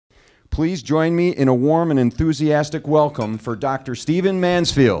Please join me in a warm and enthusiastic welcome for Dr. Stephen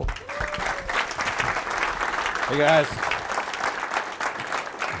Mansfield. Hey guys.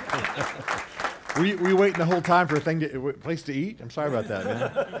 Were you waiting the whole time for a place to eat? I'm sorry about that,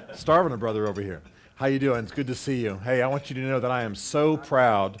 man. Starving a brother over here. How you doing? It's good to see you. Hey, I want you to know that I am so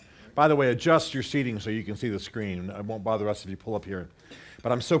proud. By the way, adjust your seating so you can see the screen. It won't bother us if you pull up here.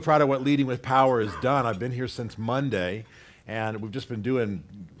 But I'm so proud of what Leading with Power has done. I've been here since Monday, and we've just been doing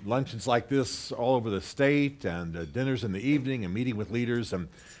luncheons like this all over the state, and dinners in the evening, and meeting with leaders. And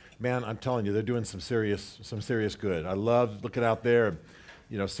man, I'm telling you, they're doing some serious good. I love looking out there,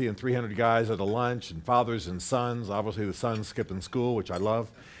 you know, seeing 300 guys at a lunch, and fathers and sons. Obviously, the sons skipping school, which I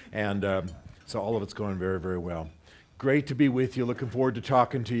love, and so all of it's going very, very well. Great to be with you. Looking forward to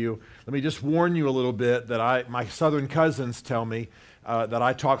talking to you. Let me just warn you a little bit that my southern cousins tell me that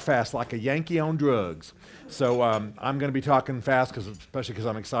I talk fast like a Yankee on drugs. So I'm going to be talking fast, especially because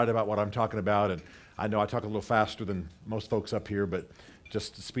I'm excited about what I'm talking about, and I know I talk a little faster than most folks up here, but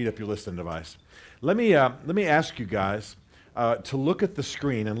just to speed up your listening device. Let me ask you guys to look at the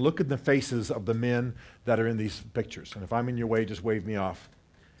screen and look at the faces of the men that are in these pictures. And if I'm in your way, just wave me off.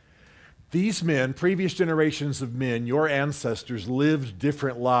 These men, previous generations of men, your ancestors, lived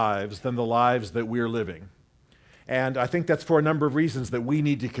different lives than the lives that we're living. And I think that's for a number of reasons that we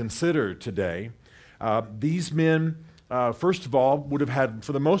need to consider today. These men, first of all, would have had,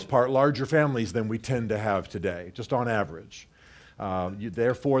 for the most part, larger families than we tend to have today, just on average.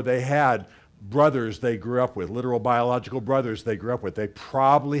 Therefore, they had brothers they grew up with, literal biological brothers they grew up with. They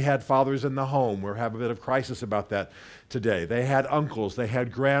probably had fathers in the home. We have a bit of crisis about that today. They had uncles, they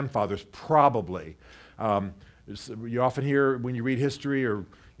had grandfathers, probably. You often hear, when you read history or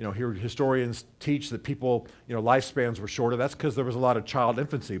hear historians teach that people, lifespans were shorter. That's because there was a lot of child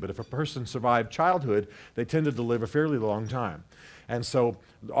infancy. But if a person survived childhood, they tended to live a fairly long time. And so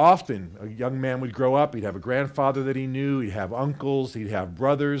often a young man would grow up, he'd have a grandfather that he knew, he'd have uncles, he'd have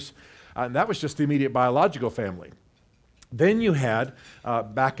brothers, and that was just the immediate biological family. Then you had,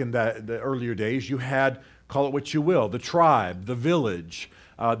 back in the earlier days, you had, call it what you will, the tribe, the village,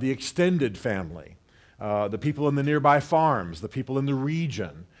 the extended family, the people in the nearby farms, the people in the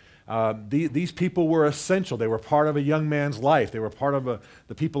region. These people were essential. They were part of a young man's life. They were part of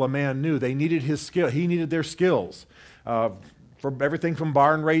the people a man knew. They needed his skill. He needed their skills. For everything from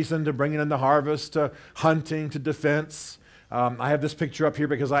barn raising to bringing in the harvest to hunting to defense. I have this picture up here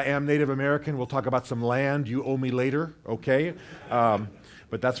because I am Native American. We'll talk about some land. You owe me later, okay?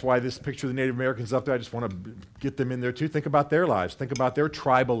 But that's why this picture of the Native Americans up there, I just want to get them in there too. Think about their lives. Think about their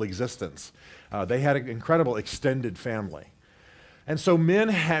tribal existence. They had an incredible extended family. And so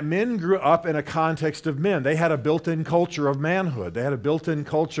men grew up in a context of men. They had a built-in culture of manhood. They had a built-in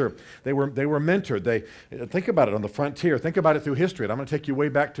culture. They were mentored. Think about it on the frontier. Think about it through history. And I'm going to take you way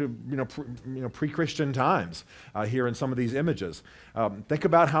back to pre-Christian times here in some of these images. Think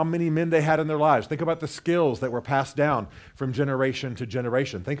about how many men they had in their lives. Think about the skills that were passed down from generation to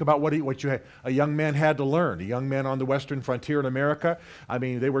generation. Think about what a young man had to learn. A young man on the western frontier in America. I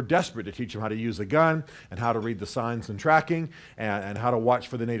mean, they were desperate to teach him how to use a gun and how to read the signs and tracking and how to watch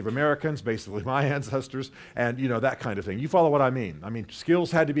for the Native Americans, basically my ancestors, and that kind of thing. You follow what I mean? I mean, skills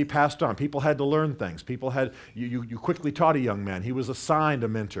had to be passed on. People had to learn things. People had, you quickly taught a young man. He was assigned a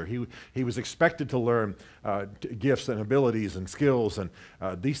mentor. He was expected to learn gifts and abilities and skills, and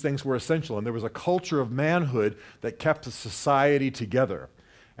these things were essential. And there was a culture of manhood that kept the society together.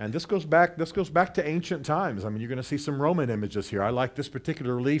 And this goes back to ancient times. I mean, you're going to see some Roman images here. I like this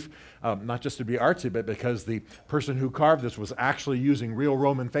particular relief, not just to be artsy, but because the person who carved this was actually using real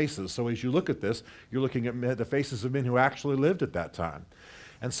Roman faces. So as you look at this, you're looking at the faces of men who actually lived at that time.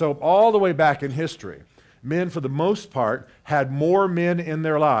 And so all the way back in history, men, for the most part, had more men in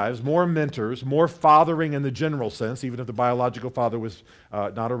their lives, more mentors, more fathering in the general sense, even if the biological father was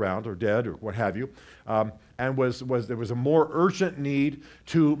not around or dead or what have you. And there was a more urgent need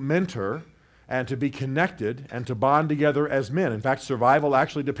to mentor and to be connected and to bond together as men. In fact, survival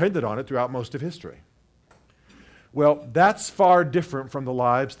actually depended on it throughout most of history. Well, that's far different from the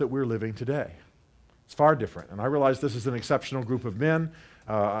lives that we're living today. It's far different. And I realize this is an exceptional group of men.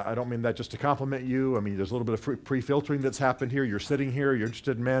 I don't mean that just to compliment you. I mean, there's a little bit of pre-filtering that's happened here. You're sitting here, you're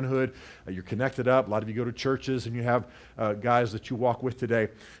interested in manhood, you're connected up. A lot of you go to churches and you have guys that you walk with today.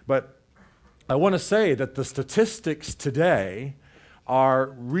 But I want to say that the statistics today are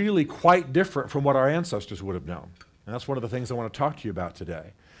really quite different from what our ancestors would have known. And that's one of the things I want to talk to you about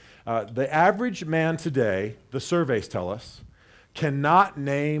today. The average man today, the surveys tell us, cannot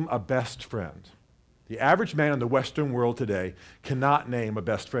name a best friend. The average man in the Western world today cannot name a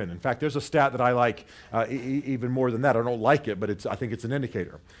best friend. In fact, there's a stat that I like even more than that. I don't like it, but I think it's an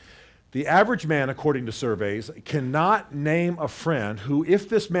indicator. The average man, according to surveys, cannot name a friend who, if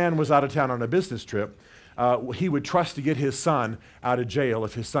this man was out of town on a business trip, he would trust to get his son out of jail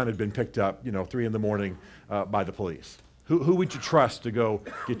if his son had been picked up, 3 in the morning by the police. Who would you trust to go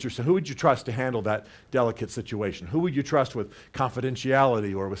get your son? Who would you trust to handle that delicate situation? Who would you trust with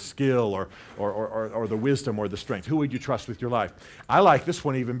confidentiality or with skill or the wisdom or the strength? Who would you trust with your life? I like this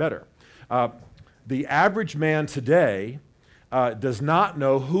one even better. The average man today does not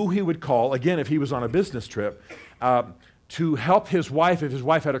know who he would call, again, if he was on a business trip, to help his wife if his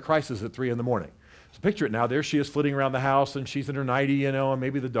wife had a crisis at 3 in the morning. So picture it now. There she is flitting around the house, and she's in her nightie, and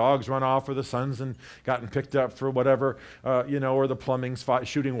maybe the dog's run off, or the son's gotten picked up for whatever, or the plumbing's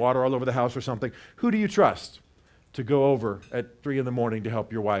shooting water all over the house or something. Who do you trust to go over at 3 in the morning to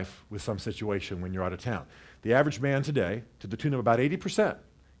help your wife with some situation when you're out of town? The average man today, to the tune of about 80%,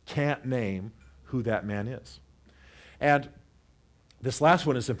 can't name who that man is. And this last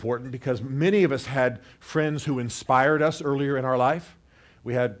one is important because many of us had friends who inspired us earlier in our life.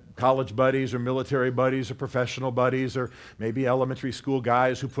 We had college buddies or military buddies or professional buddies or maybe elementary school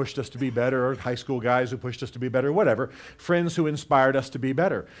guys who pushed us to be better or high school guys who pushed us to be better, whatever. Friends who inspired us to be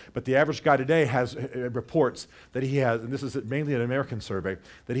better. But the average guy today reports that he has, and this is mainly an American survey,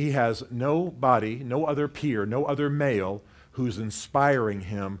 that he has nobody, no other peer, no other male who's inspiring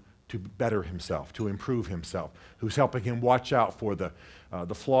him to better himself, to improve himself, who's helping him watch out for the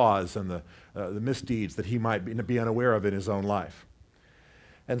flaws and the misdeeds that he might be unaware of in his own life.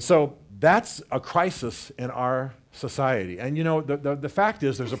 And so that's a crisis in our society. And the fact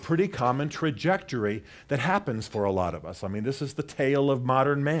is there's a pretty common trajectory that happens for a lot of us. I mean, this is the tale of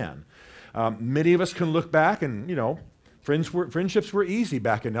modern man. Many of us can look back and, friendships were easy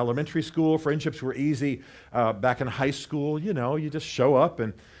back in elementary school. Friendships were easy back in high school. You just show up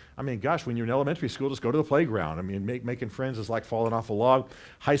and, gosh, when you're in elementary school, just go to the playground. Making friends is like falling off a log.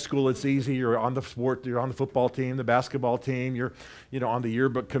 High school, it's easy. You're on the sport, you're on the football team, the basketball team, you're, on the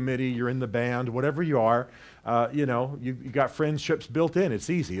yearbook committee, you're in the band, whatever you are, you got friendships built in. It's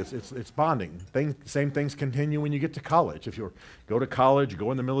easy. It's bonding. Same things continue when you get to college. If you go to college, you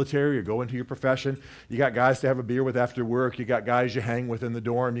go in the military, you go into your profession, you got guys to have a beer with after work, you got guys you hang with in the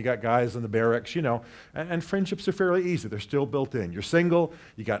dorm, you got guys in the barracks, and friendships are fairly easy. They're still built in. You're single,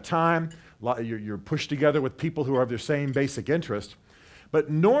 you got time, you're pushed together with people who have their same basic interest. But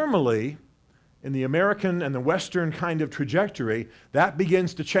normally, in the American and the Western kind of trajectory, that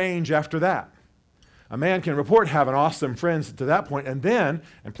begins to change after that. A man can report having awesome friends to that point, and then,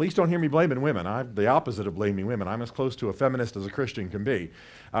 and please don't hear me blaming women. I'm the opposite of blaming women. I'm as close to a feminist as a Christian can be.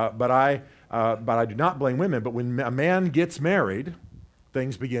 But I do not blame women. But when a man gets married,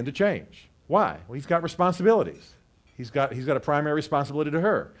 things begin to change. Why? Well, he's got responsibilities. He's got a primary responsibility to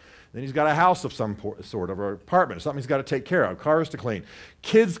her. Then he's got a house of some sort, or an apartment, something he's got to take care of, cars to clean.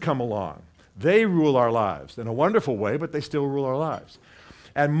 Kids come along. They rule our lives in a wonderful way, but they still rule our lives.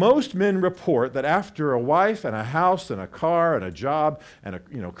 And most men report that after a wife and a house and a car and a job and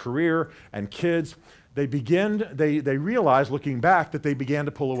a career and kids, they realize, looking back, that they began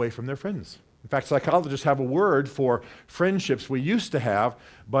to pull away from their friends. In fact, psychologists have a word for friendships we used to have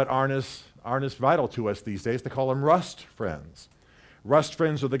but aren't as vital to us these days. They call them rust friends. Rust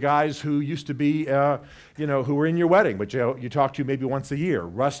friends are the guys who used to be, who were in your wedding, but you talked to maybe once a year.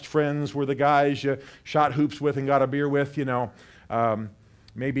 Rust friends were the guys you shot hoops with and got a beer with,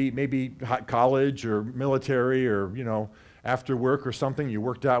 maybe college or military or, after work or something you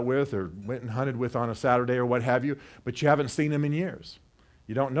worked out with or went and hunted with on a Saturday or what have you, but you haven't seen them in years.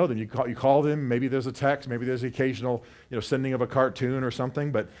 You don't know them. You call them, maybe there's a text, maybe there's the occasional, sending of a cartoon or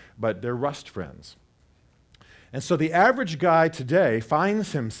something, but they're rust friends. And so the average guy today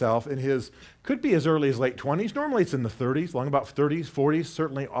finds himself could be as early as late 20s. Normally it's in the 30s, long about 30s, 40s,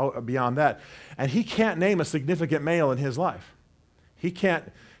 certainly beyond that. And he can't name a significant male in his life. He can't,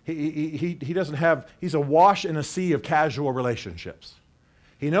 he doesn't have, he's awash in a sea of casual relationships.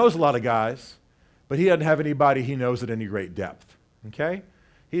 He knows a lot of guys, but he doesn't have anybody he knows at any great depth, okay?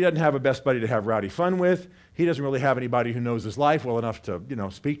 He doesn't have a best buddy to have rowdy fun with. He doesn't really have anybody who knows his life well enough to,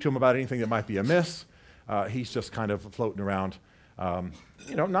 speak to him about anything that might be amiss. He's just kind of floating around,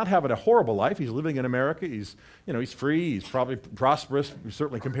 not having a horrible life. He's living in America. He's free. He's probably prosperous,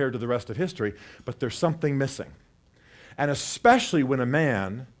 certainly compared to the rest of history, but there's something missing. And especially when a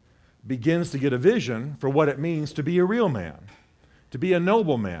man begins to get a vision for what it means to be a real man, to be a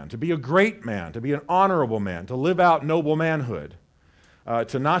noble man, to be a great man, to be an honorable man, to live out noble manhood,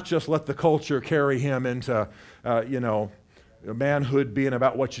 to not just let the culture carry him into, manhood being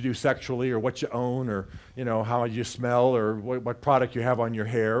about what you do sexually or what you own or, how you smell or what product you have on your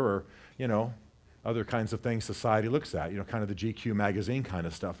hair or, other kinds of things society looks at, kind of the GQ magazine kind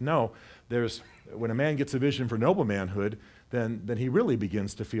of stuff. No, when a man gets a vision for noble manhood, then he really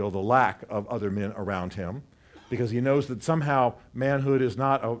begins to feel the lack of other men around him, because he knows that somehow manhood is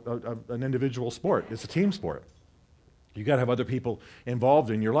not an individual sport, it's a team sport. You got to have other people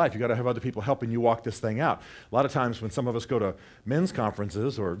involved in your life. You got to have other people helping you walk this thing out. A lot of times when some of us go to men's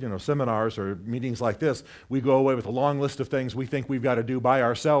conferences or seminars or meetings like this, we go away with a long list of things we think we've got to do by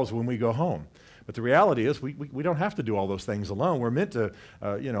ourselves when we go home. But the reality is we don't have to do all those things alone. We're meant to,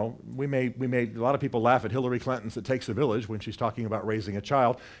 we made a lot of people laugh at Hillary Clinton's "It Takes a Village" when she's talking about raising a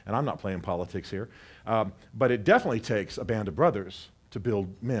child, and I'm not playing politics here. But it definitely takes a band of brothers to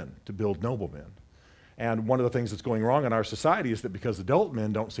build men, to build noble men. And one of the things that's going wrong in our society is that because adult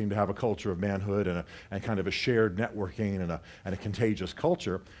men don't seem to have a culture of manhood and kind of a shared networking and a contagious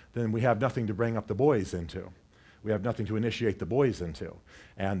culture, then we have nothing to bring up the boys into. We have nothing to initiate the boys into.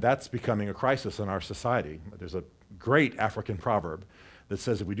 And that's becoming a crisis in our society. There's a great African proverb that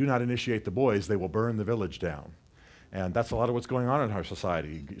says if we do not initiate the boys, they will burn the village down. And that's a lot of what's going on in our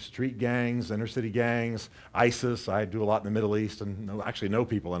society. Street gangs, inner city gangs, ISIS. I do a lot in the Middle East and actually know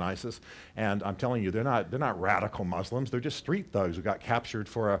people in ISIS. And I'm telling you, they're not radical Muslims. They're just street thugs who got captured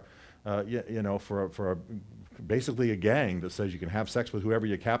for basically a gang that says you can have sex with whoever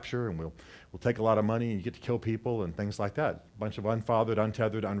you capture, and we'll take a lot of money and you get to kill people and things like that. A bunch of unfathered,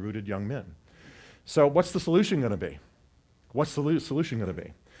 untethered, unrooted young men. So what's the solution going to be? What's the solution going to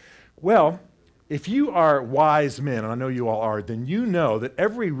be? Well, if you are wise men, and I know you all are, then you know that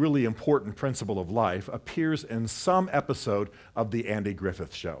every really important principle of life appears in some episode of the Andy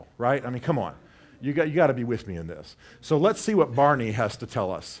Griffith Show, right? I mean, come on. You got to be with me in this. So let's see what Barney has to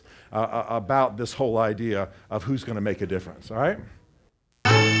tell us about this whole idea of who's going to make a difference, all right?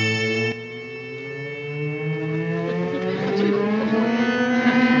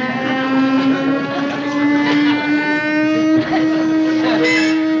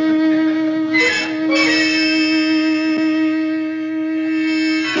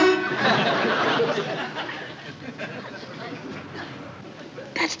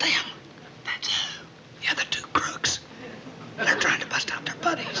 That's them. That's who? Yeah, the two crooks. They're trying to bust out their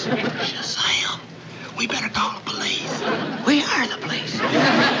buddies. Shazam. We better call the police. We are the police.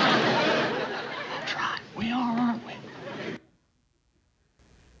 That's right. We are, aren't we?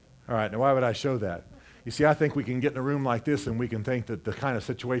 All right, now why would I show that? You see, I think we can get in a room like this and we can think that the kind of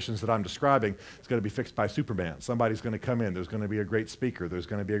situations that I'm describing is going to be fixed by Superman. Somebody's going to come in, there's going to be a great speaker, there's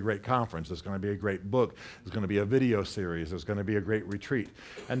going to be a great conference, there's going to be a great book, there's going to be a video series, there's going to be a great retreat.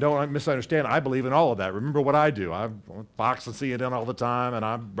 And don't misunderstand, I believe in all of that. Remember what I do. I'm on Fox and CNN all the time, and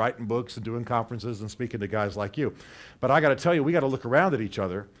I'm writing books and doing conferences and speaking to guys like you. But I got to tell you, we got to look around at each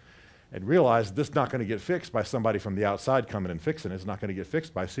other and realize this is not going to get fixed by somebody from the outside coming and fixing it. It's not going to get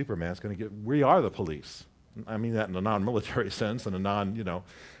fixed by Superman. We are the police. I mean that in a non-military sense and a not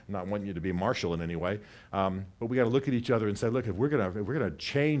wanting you to be martial in any way. But we got to look at each other and say, look, if we're going to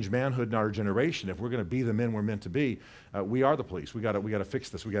change manhood in our generation, if we're going to be the men we're meant to be, we are the police. We got to fix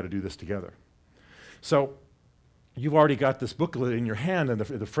this. We got to do this together. So you've already got this booklet in your hand, and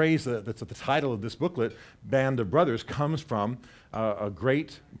the phrase that's at the title of this booklet, Band of Brothers, comes from a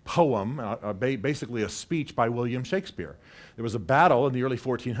great poem, basically a speech by William Shakespeare. There was a battle in the early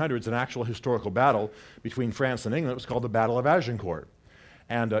 1400s, an actual historical battle between France and England. It was called the Battle of Agincourt.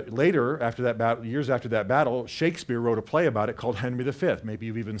 And later, after that battle, years after that battle, Shakespeare wrote a play about it called Henry V. Maybe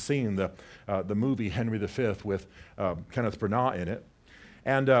you've even seen the movie Henry V with Kenneth Branagh in it.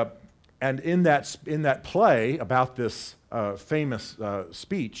 And in that play about this famous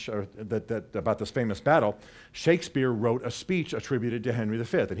speech, about this famous battle, Shakespeare wrote a speech attributed to Henry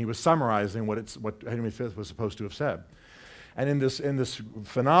V, and he was summarizing what Henry V was supposed to have said. And in this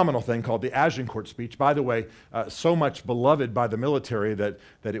phenomenal thing called the Agincourt speech, by the way, so much beloved by the military that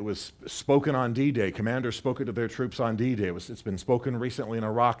it was spoken on D-Day. Commanders spoke it to their troops on D-Day. It's been spoken recently in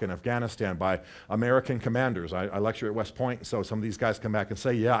Iraq and Afghanistan by American commanders. I lecture at West Point, and so some of these guys come back and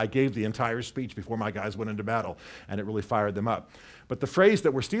say, yeah, I gave the entire speech before my guys went into battle, and it really fired them up. But the phrase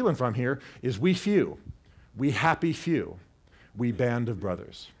that we're stealing from here is we few, we happy few, we band of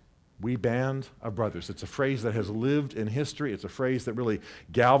brothers. We band of brothers. It's a phrase that has lived in history. It's a phrase that really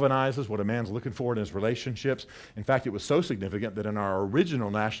galvanizes what a man's looking for in his relationships. In fact, it was so significant that in our original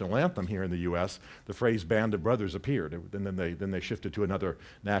national anthem here in the U.S., the phrase band of brothers appeared. And then they shifted to another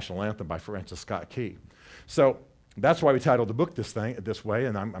national anthem by Francis Scott Key. So that's why we titled the book this way,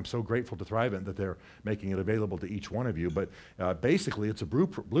 and I'm so grateful to Thrivent that they're making it available to each one of you. But basically, it's a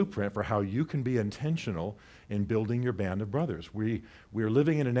blueprint for how you can be intentional in building your band of brothers. We're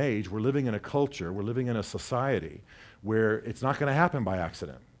living in an age, we're living in a culture, we're living in a society where it's not going to happen by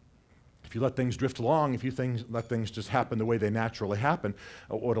accident. If you let things drift along, if you let things just happen the way they naturally happen,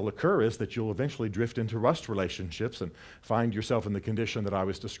 what will occur is that you'll eventually drift into rust relationships and find yourself in the condition that I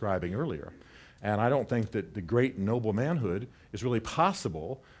was describing earlier. And I don't think that the great and noble manhood is really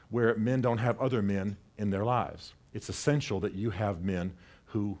possible where men don't have other men in their lives. It's essential that you have men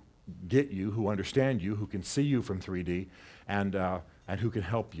who get you, who understand you, who can see you from 3D, and who can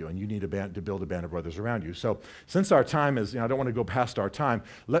help you. And you need to build a band of brothers around you. So since our time is, I don't want to go past our time,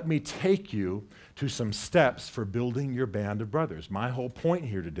 let me take you to some steps for building your band of brothers. My whole point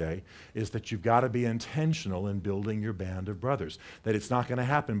here today is that you've got to be intentional in building your band of brothers, that it's not going to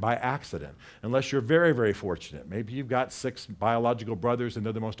happen by accident, unless you're very, very fortunate. Maybe you've got 6 biological brothers and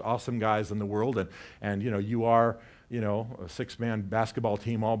they're the most awesome guys in the world, and you are a 6-man basketball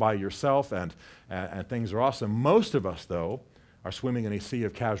team all by yourself, and things are awesome. Most of us, though, are swimming in a sea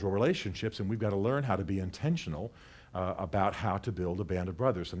of casual relationships, and we've got to learn how to be intentional about how to build a band of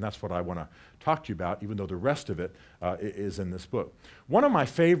brothers. And that's what I want to talk to you about, even though the rest of it is in this book. One of my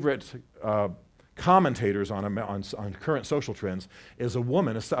favorite commentators on current social trends is a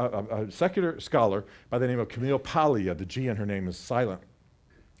woman, a secular scholar by the name of Camille Paglia. The G in her name is silent.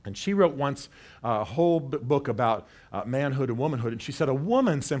 And she wrote once a whole book about manhood and womanhood, and she said, a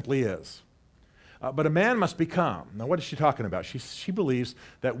woman simply is. But a man must become. Now, what is she talking about? She believes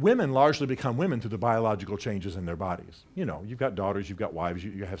that women largely become women through the biological changes in their bodies. You've got daughters, you've got wives,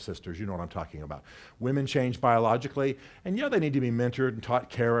 you have sisters, you know what I'm talking about. Women change biologically, and yeah, they need to be mentored and taught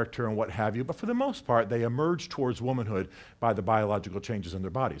character and what have you, but for the most part, they emerge towards womanhood by the biological changes in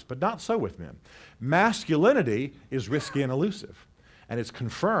their bodies. But not so with men. Masculinity is risky and elusive, and it's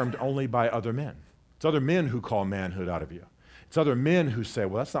confirmed only by other men. It's other men who call manhood out of you. It's other men who say,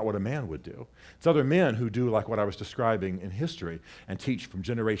 well, that's not what a man would do. It's other men who do like what I was describing in history and teach from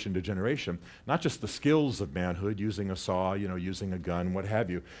generation to generation, not just the skills of manhood, using a saw, using a gun, what have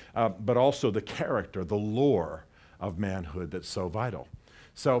you, but also the character, the lore of manhood that's so vital.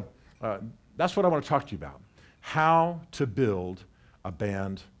 So that's what I want to talk to you about, how to build a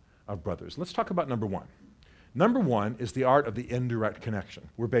band of brothers. Let's talk about number 1. Number 1 is the art of the indirect connection.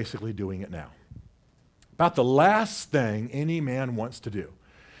 We're basically doing it now. About the last thing any man wants to do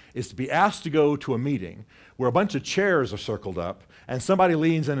is to be asked to go to a meeting where a bunch of chairs are circled up and somebody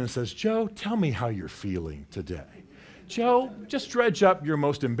leans in and says, Joe, tell me how you're feeling today. Joe, just dredge up your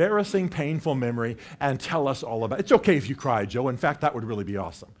most embarrassing, painful memory and tell us all about it. It's okay if you cry, Joe. In fact, that would really be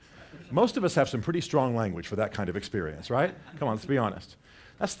awesome. Most of us have some pretty strong language for that kind of experience, right? Come on, let's be honest.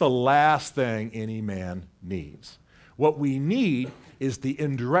 That's the last thing any man needs. What we need is the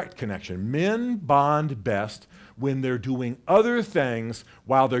indirect connection. Men bond best when they're doing other things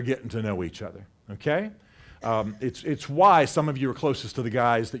while they're getting to know each other, okay? It's why some of you are closest to the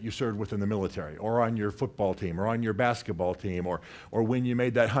guys that you served with in the military, or on your football team, or on your basketball team, or when you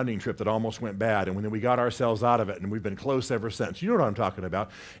made that hunting trip that almost went bad, and when we got ourselves out of it, and we've been close ever since. You know what I'm talking about.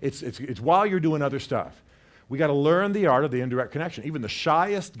 It's while you're doing other stuff. We got to learn the art of the indirect connection. Even the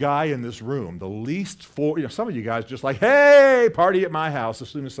shyest guy in this room, the least some of you guys just like, hey, party at my house as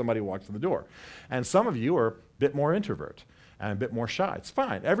soon as somebody walks in the door. And some of you are a bit more introvert and a bit more shy. It's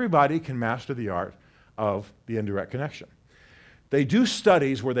fine. Everybody can master the art of the indirect connection. They do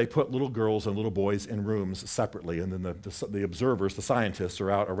studies where they put little girls and little boys in rooms separately, and then the observers, the scientists,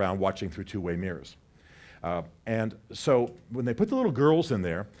 are out around watching through two-way mirrors. And so when they put the little girls in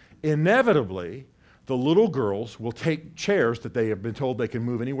there, inevitably, the little girls will take chairs that they have been told they can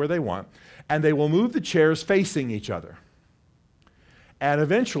move anywhere they want, and they will move the chairs facing each other. And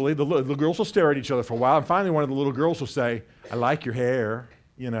eventually, the girls will stare at each other for a while, and finally one of the little girls will say, I like your hair,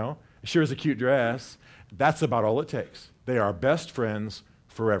 it sure is a cute dress. That's about all it takes. They are best friends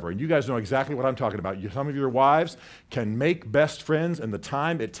forever. And you guys know exactly what I'm talking about. Some of your wives can make best friends in the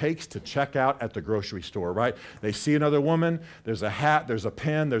time it takes to check out at the grocery store, right? They see another woman, there's a hat, there's a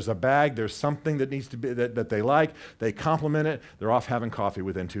pen, there's a bag, there's something that needs to be that they like, they compliment it, they're off having coffee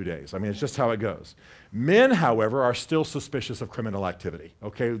within 2 days. I mean, it's just how it goes. Men, however, are still suspicious of criminal activity,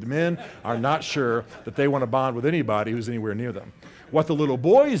 okay? The men are not sure that they want to bond with anybody who's anywhere near them. What the little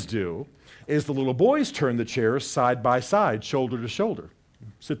boys do is the little boys turn the chairs side by side, shoulder to shoulder.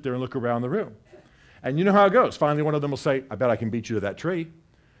 Sit there and look around the room. And you know how it goes. Finally, one of them will say, I bet I can beat you to that tree.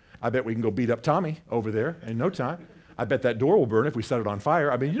 I bet we can go beat up Tommy over there in no time. I bet that door will burn if we set it on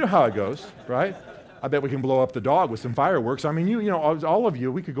fire. I mean, you know how it goes, right? I bet we can blow up the dog with some fireworks. I mean, you know, all of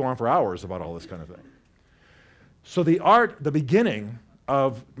you, we could go on for hours about all this kind of thing. So the beginning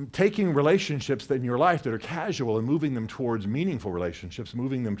of taking relationships that in your life that are casual and moving them towards meaningful relationships,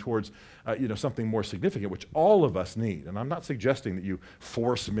 moving them towards something more significant, which all of us need. And I'm not suggesting that you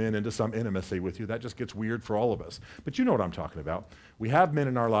force men into some intimacy with you. That just gets weird for all of us. But you know what I'm talking about. We have men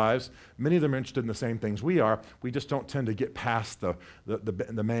in our lives. Many of them are interested in the same things we are. We just don't tend to get past the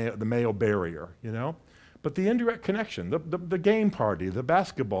male barrier, you know? But the indirect connection, the game party, the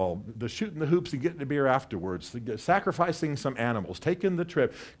basketball, the shooting the hoops and getting the beer afterwards, sacrificing some animals, taking the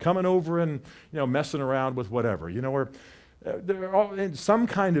trip, coming over and messing around with whatever, or they're all in some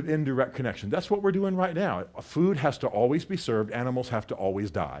kind of indirect connection. That's what we're doing right now. Food has to always be served. Animals have to always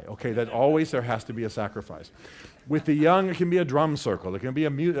die. Okay, there has to be a sacrifice. With the young, it can be a drum circle. It can be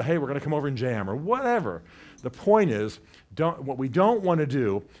hey, we're going to come over and jam or whatever. The point is, what we don't want to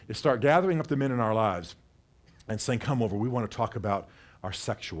do is start gathering up the men in our lives and saying, come over, we want to talk about our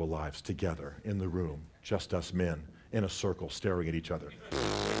sexual lives together in the room, just us men in a circle staring at each other.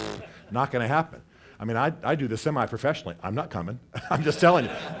 Not going to happen. I mean, I do this semi-professionally. I'm not coming. I'm just telling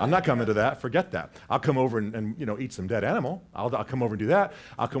you. I'm not coming to that. Forget that. I'll come over and eat some dead animal. I'll come over and do that.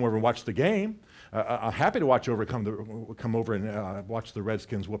 I'll come over and watch the game. I'm happy to come over and watch the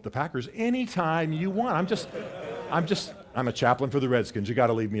Redskins whoop the Packers anytime you want. I'm a chaplain for the Redskins. You got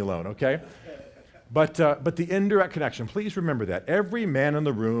to leave me alone, okay? But the indirect connection, please remember that. Every man in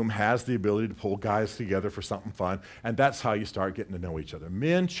the room has the ability to pull guys together for something fun, and that's how you start getting to know each other.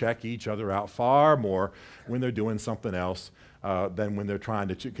 Men check each other out far more when they're doing something else than when they're trying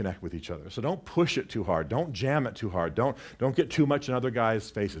to connect with each other. So don't push it too hard. Don't jam it too hard. Don't get too much in other guys'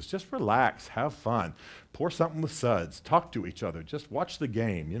 faces. Just relax. Have fun. Pour something with suds. Talk to each other. Just watch the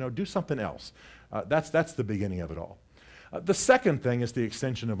game. Do something else. That's the beginning of it all. The second thing is the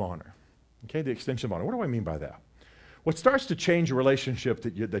extension of honor. Okay, the extension of honor. What do I mean by that? What starts to change a relationship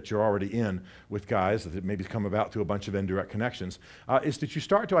that you're already in with guys that maybe come about through a bunch of indirect connections is that you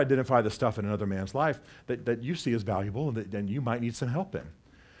start to identify the stuff in another man's life that you see as valuable and that you might need some help in.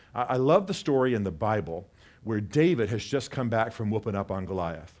 I love the story in the Bible where David has just come back from whooping up on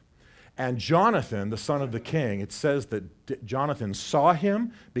Goliath. And Jonathan, the son of the king, it says that Jonathan saw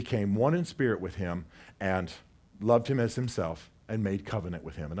him, became one in spirit with him, and loved him as himself, and made covenant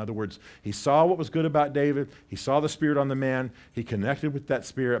with him. In other words, he saw what was good about David, he saw the spirit on the man, he connected with that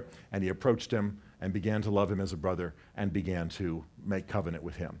spirit, and he approached him and began to love him as a brother and began to make covenant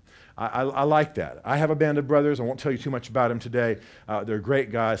with him. I like that. I have a band of brothers. I won't tell you too much about them today. They're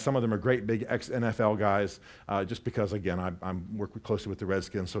great guys. Some of them are great big ex-NFL guys, just because, again, I work closely with the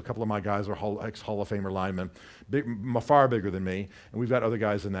Redskins, so a couple of my guys are ex-Hall of Famer linemen, far bigger than me, and we've got other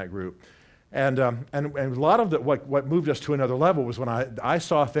guys in that group. And a lot of what moved us to another level was when I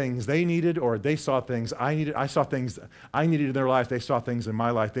saw things they needed, or they saw things I needed. I saw things I needed in their life. They saw things in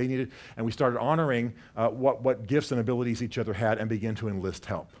my life they needed. And we started honoring what gifts and abilities each other had and began to enlist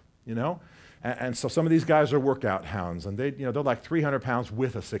help, And so some of these guys are workout hounds, and they're like 300 pounds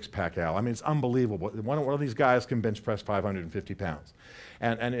with a six-pack, Al. I mean, it's unbelievable. One of these guys can bench press 550 pounds.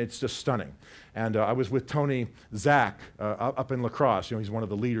 And it's just stunning. And I was with Tony Zach up in LaCrosse. He's one of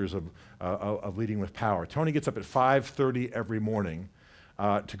the leaders of Leading with Power. Tony gets up at 5:30 every morning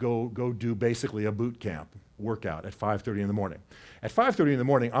to go do basically a boot camp workout at 5:30 in the morning. At 5:30 in the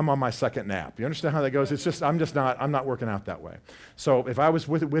morning, I'm on my second nap. You understand how that goes? It's just I'm not working out that way. So if I was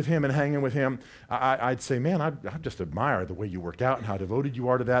with him and hanging with him, I'd say, man, I just admire the way you work out and how devoted you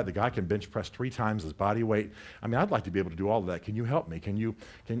are to that. The guy can bench press 3 times his body weight. I mean, I'd like to be able to do all of that. Can you help me? Can you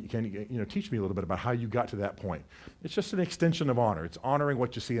teach me a little bit about how you got to that point? It's just an extension of honor. It's honoring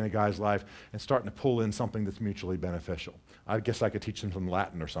what you see in a guy's life and starting to pull in something that's mutually beneficial. I guess I could teach him some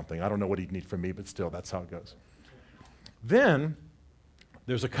Latin or something. I don't know what he'd need from me, but still, that's how it goes. Then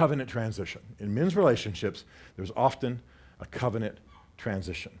there's a covenant transition. In men's relationships, there's often a covenant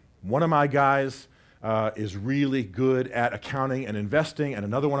transition. One of my guys is really good at accounting and investing, and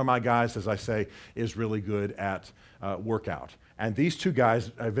another one of my guys, as I say, is really good at workout. And these two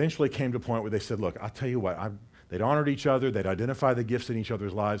guys eventually came to a point where they said, look, I'll tell you what, they'd honored each other, they'd identified the gifts in each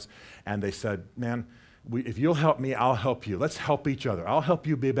other's lives, and they said, man, if you'll help me, I'll help you. Let's help each other. I'll help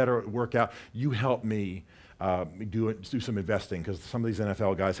you be better at workout. You help me do some investing, because some of these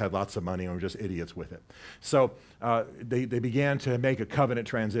NFL guys had lots of money and were just idiots with it. So they began to make a covenant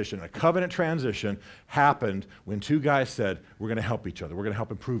transition. A covenant transition happened when two guys said, we're going to help each other. We're going to help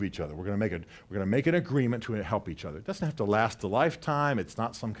improve each other. We're going to make an agreement to help each other. It doesn't have to last a lifetime. It's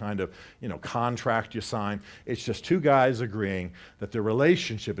not some kind of contract you sign. It's just two guys agreeing that their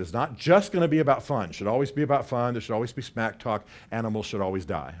relationship is not just going to be about fun. It should always be about fun. There should always be smack talk. Animals should always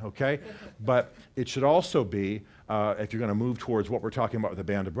die, okay? But it should also be, if you're going to move towards what we're talking about with the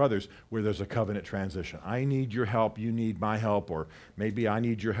band of brothers, where there's a covenant transition. I need your help, you need my help, or maybe I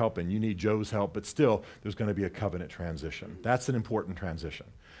need your help and you need Joe's help, but still there's going to be a covenant transition. That's an important transition.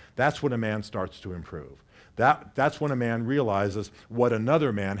 That's when a man starts to improve. That's when a man realizes what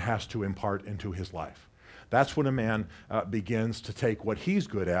another man has to impart into his life. That's when a man begins to take what he's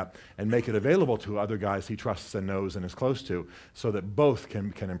good at and make it available to other guys he trusts and knows and is close to, so that both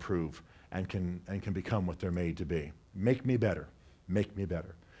can improve and can become what they're made to be. Make me better. Make me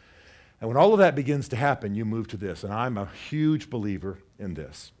better. And when all of that begins to happen, you move to this, and I'm a huge believer in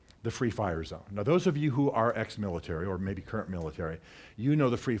this, the free fire zone. Now, those of you who are ex-military or maybe current military, you know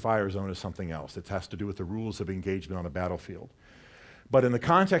the free fire zone is something else. It has to do with the rules of engagement on a battlefield. But in the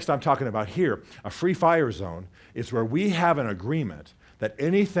context I'm talking about here, a free fire zone is where we have an agreement that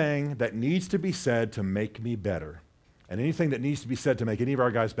anything that needs to be said to make me better, and anything that needs to be said to make any of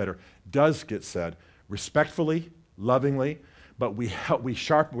our guys better, does get said respectfully, lovingly, but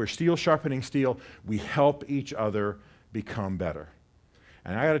we're steel sharpening steel. We help each other become better.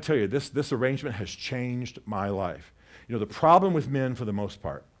 And I got to tell you, this arrangement has changed my life. You know, the problem with men, for the most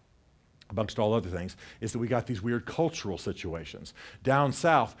part, amongst all other things, is that we got these weird cultural situations. Down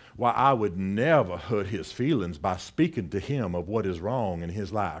south, why, I would never hurt his feelings by speaking to him of what is wrong in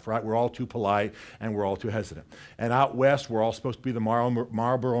his life, right? We're all too polite and we're all too hesitant. And out west, we're all supposed to be the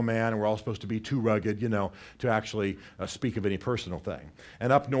Marlboro man, and we're all supposed to be too rugged, you know, to actually speak of any personal thing.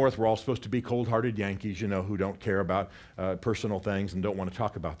 And up north, we're all supposed to be cold-hearted Yankees, you know, who don't care about personal things and don't want to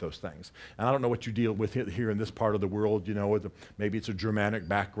talk about those things. And I don't know what you deal with here in this part of the world, you know, maybe it's a Germanic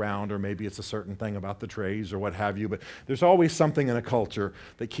background, or maybe it's a certain thing about the trays or what have you, but there's always something in a culture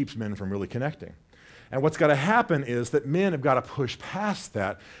that keeps men from really connecting. And what's got to happen is that men have got to push past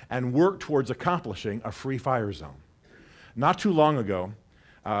that and work towards accomplishing a free fire zone. Not too long ago,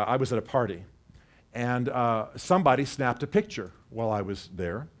 I was at a party, and somebody snapped a picture while I was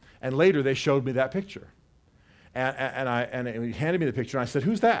there, and later they showed me that picture. And he handed me the picture, and I said,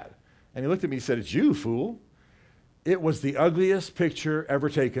 "Who's that?" And he looked at me and said, "It's you, fool." It was the ugliest picture ever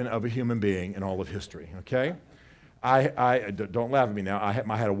taken of a human being in all of history, okay? Don't laugh at me now. I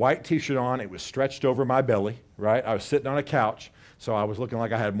had a white t-shirt on. It was stretched over my belly, right? I was sitting on a couch, so I was looking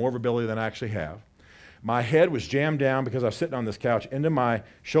like I had more of a belly than I actually have. My head was jammed down because I was sitting on this couch into my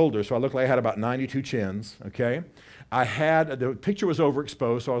shoulders, so I looked like I had about 92 chins, okay? The picture was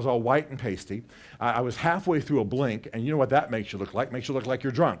overexposed, so I was all white and pasty. I was halfway through a blink, and you know what that makes you look like? Makes you look like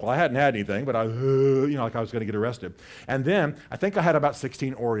you're drunk. Well, I hadn't had anything, but like I was going to get arrested. And then I think I had about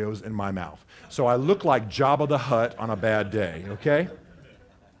 16 Oreos in my mouth. So I looked like Jabba the Hutt on a bad day, okay?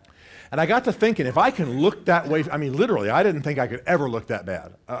 And I got to thinking, if I can look that way, I mean, literally, I didn't think I could ever look that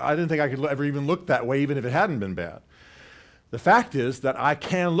bad. I didn't think I could ever even look that way, even if it hadn't been bad. The fact is that I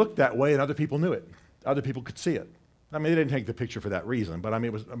can look that way, and other people knew it. Other people could see it. I mean, they didn't take the picture for that reason, but I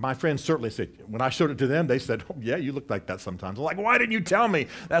mean, my friends certainly said, when I showed it to them, they said, "Oh, yeah, you look like that sometimes." I'm like, "Why didn't you tell me?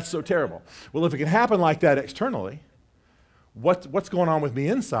 That's so terrible." Well, if it can happen like that externally, what's going on with me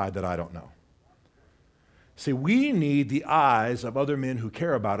inside that I don't know? See, we need the eyes of other men who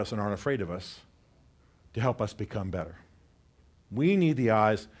care about us and aren't afraid of us to help us become better. We need the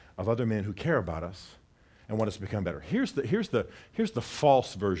eyes of other men who care about us and want us to become better. Here's the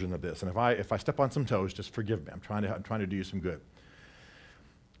false version of this. And if I step on some toes, just forgive me. I'm trying to do you some good.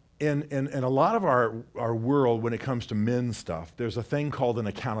 In a lot of our world, when it comes to men's stuff, there's a thing called an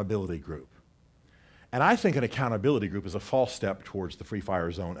accountability group. And I think an accountability group is a false step towards the free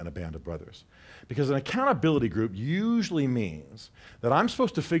fire zone and a band of brothers. Because an accountability group usually means that I'm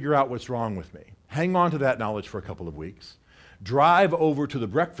supposed to figure out what's wrong with me, hang on to that knowledge for a couple of weeks, drive over to the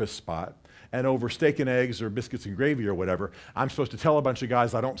breakfast spot, and over steak and eggs or biscuits and gravy or whatever, I'm supposed to tell a bunch of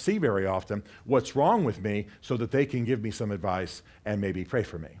guys I don't see very often what's wrong with me so that they can give me some advice and maybe pray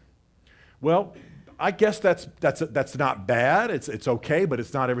for me. Well, I guess that's not bad. It's okay, but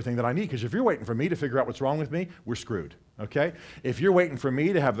it's not everything that I need, because if you're waiting for me to figure out what's wrong with me, we're screwed, okay? If you're waiting for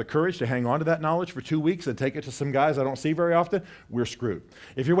me to have the courage to hang on to that knowledge for 2 weeks and take it to some guys I don't see very often, we're screwed.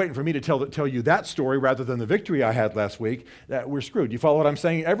 If you're waiting for me to tell you that story rather than the victory I had last week, we're screwed. You follow what I'm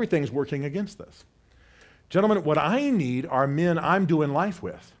saying? Everything's working against this. Gentlemen, what I need are men I'm doing life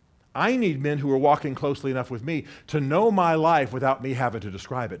with. I need men who are walking closely enough with me to know my life without me having to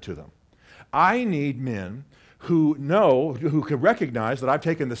describe it to them. I need men who can recognize that I've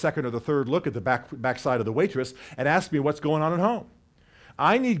taken the second or the third look at the backside of the waitress and ask me what's going on at home.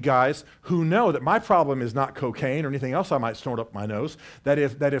 I need guys who know that my problem is not cocaine or anything else I might snort up my nose, that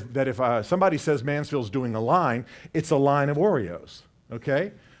if somebody says Mansfield's doing a line, it's a line of Oreos,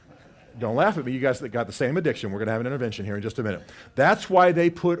 okay? Don't laugh at me, you guys that got the same addiction. We're going to have an intervention here in just a minute. That's why they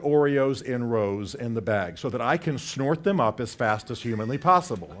put Oreos in rows in the bag, so that I can snort them up as fast as humanly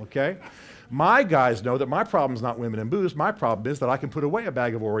possible, okay? My guys know that my problem is not women and booze. My problem is that I can put away a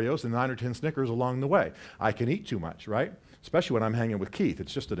bag of Oreos and 9 or 10 Snickers along the way. I can eat too much, right? Especially when I'm hanging with Keith.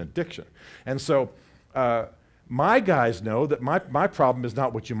 It's just an addiction. And so my guys know that my problem is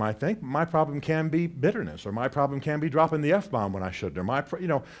not what you might think. My problem can be bitterness, or my problem can be dropping the F-bomb when I shouldn't.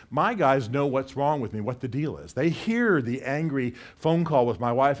 Or my guys know what's wrong with me, what the deal is. They hear the angry phone call with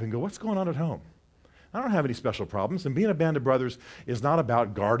my wife and go, what's going on at home? I don't have any special problems, and being a band of brothers is not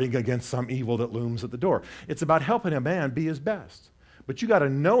about guarding against some evil that looms at the door. It's about helping a man be his best. But you got to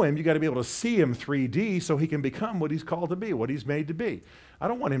know him, you got to be able to see him 3D so he can become what he's called to be, what he's made to be. I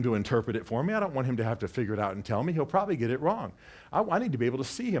don't want him to interpret it for me. I don't want him to have to figure it out and tell me. He'll probably get it wrong. I need to be able to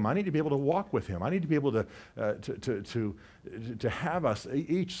see him. I need to be able to walk with him. I need to be able to have us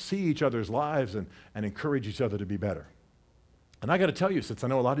each see each other's lives and encourage each other to be better. And I got to tell you, since I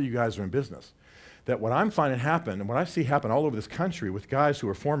know a lot of you guys are in business, that what I'm finding happen, and what I see happen all over this country with guys who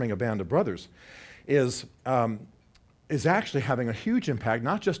are forming a band of brothers, is actually having a huge impact,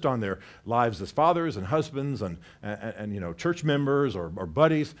 not just on their lives as fathers and husbands and church members or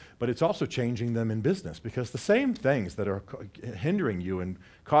buddies, but it's also changing them in business, because the same things that are hindering you and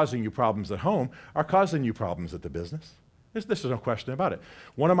causing you problems at home are causing you problems at the business. This is no question about it.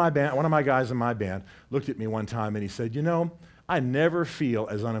 One of my guys in my band looked at me one time and he said, I never feel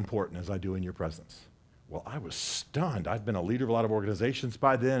as unimportant as I do in your presence. Well, I was stunned. I'd been a leader of a lot of organizations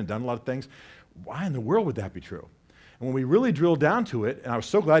by then and done a lot of things. Why in the world would that be true? And when we really drilled down to it, and I was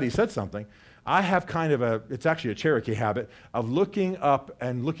so glad he said something, I have kind of it's actually a Cherokee habit of looking up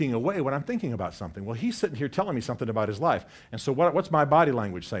and looking away when I'm thinking about something. Well, he's sitting here telling me something about his life. And so what's my body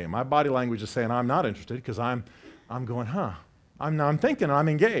language saying? My body language is saying I'm not interested, because I'm going, I'm thinking, I'm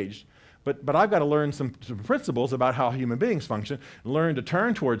engaged. But I've got to learn some principles about how human beings function, learn to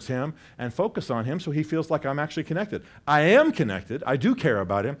turn towards him and focus on him so he feels like I'm actually connected. I am connected. I do care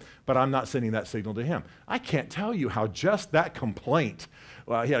about him, but I'm not sending that signal to him. I can't tell you how just that complaint,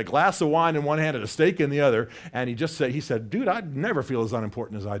 well, he had a glass of wine in one hand and a steak in the other, and he said, dude, I never feel as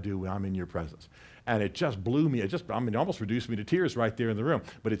unimportant as I do when I'm in your presence. And it just blew me. It almost reduced me to tears right there in the room.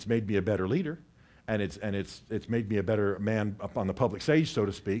 But it's made me a better leader, and it's made me a better man up on the public stage, so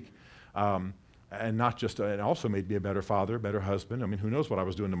to speak. And not just, it also made me a better father, better husband. I mean, who knows what I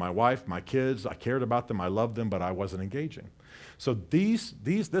was doing to my wife, my kids. I cared about them, I loved them, but I wasn't engaging. So this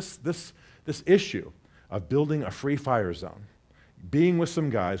issue of building a free fire zone, being with some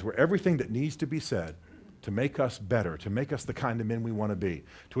guys where everything that needs to be said to make us better, to make us the kind of men we want to be,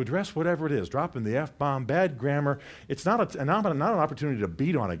 to address whatever it is, dropping the F-bomb, bad grammar. It's not an opportunity to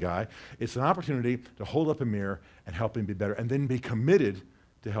beat on a guy. It's an opportunity to hold up a mirror and help him be better, and then be committed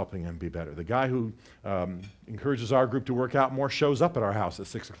to helping him be better. The guy who encourages our group to work out more shows up at our house at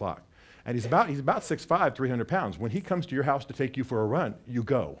 6 o'clock. And he's about 6'5", 300 pounds. When he comes to your house to take you for a run, you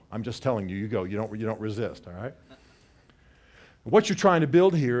go. I'm just telling you, you go. You don't resist, all right? What you're trying to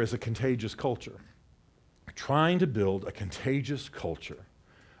build here is a contagious culture. You're trying to build a contagious culture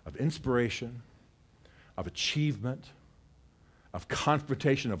of inspiration, of achievement, of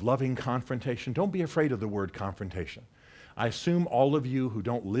confrontation, of loving confrontation. Don't be afraid of the word confrontation. I assume all of you who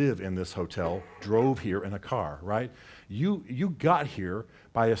don't live in this hotel drove here in a car, right? You got here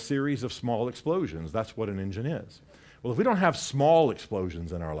by a series of small explosions. That's what an engine is. Well, if we don't have small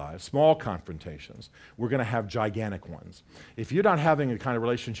explosions in our lives, small confrontations, we're going to have gigantic ones. If you're not having a kind of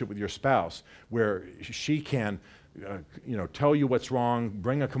relationship with your spouse where she can tell you what's wrong,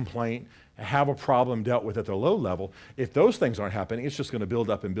 bring a complaint, have a problem dealt with at the low level, if those things aren't happening, it's just going to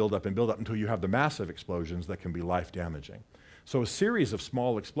build up and build up and build up until you have the massive explosions that can be life-damaging. So a series of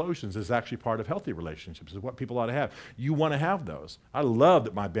small explosions is actually part of healthy relationships, is what people ought to have. You want to have those. I love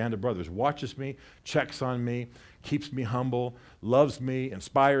that my band of brothers watches me, checks on me, keeps me humble, loves me,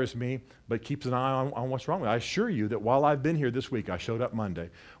 inspires me, but keeps an eye on what's wrong with me. I assure you that while I've been here this week, I showed up Monday,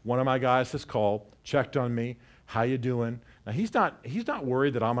 one of my guys has called, checked on me, how you doing? Now he's not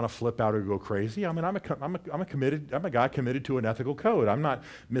worried that I'm going to flip out or go crazy. I mean, I'm a guy committed to an ethical code. I'm not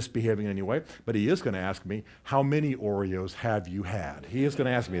misbehaving in any way, but he is going to ask me, how many Oreos have you had? He is going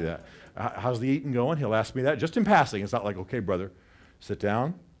to ask me that. How's the eating going? He'll ask me that just in passing. It's not like, okay, brother, sit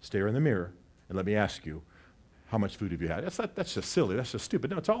down, stare in the mirror, and let me ask you, how much food have you had? That's just silly. That's just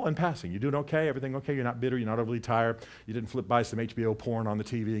stupid. No, it's all in passing. You doing okay? Everything okay? You're not bitter. You're not overly tired. You didn't flip by some HBO porn on the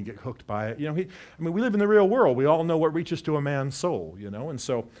TV and get hooked by it. We live in the real world. We all know what reaches to a man's soul, And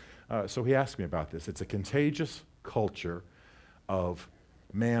so he asked me about this. It's a contagious culture of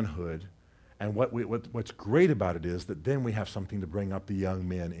manhood And what's great about it is that then we have something to bring up the young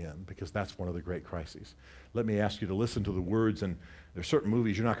men in, because that's one of the great crises. Let me ask you to listen to the words, and there's certain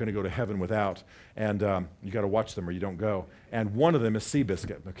movies you're not going to go to heaven without, and you got to watch them or you don't go. And one of them is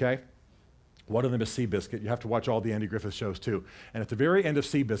Seabiscuit, okay? One of them is Seabiscuit. You have to watch all the Andy Griffith shows too. And at the very end of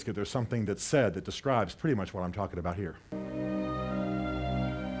Seabiscuit, there's something that's said that describes pretty much what I'm talking about here.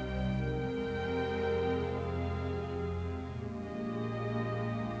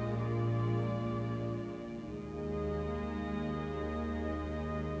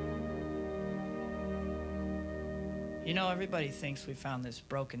 You know, everybody thinks we found this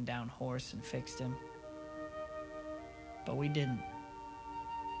broken down horse and fixed him, but we didn't.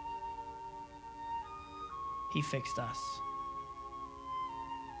 He fixed us.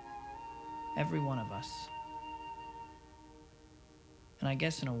 Every one of us. And I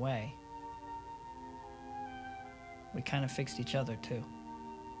guess in a way, we kind of fixed each other too.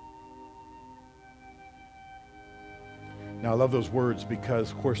 Now, I love those words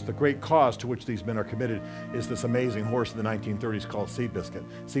because, of course, the great cause to which these men are committed is this amazing horse in the 1930s called Seabiscuit.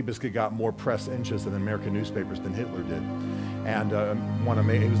 Seabiscuit got more press inches in American newspapers than Hitler did. And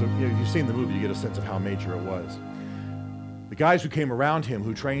you've seen the movie, you get a sense of how major it was. The guys who came around him,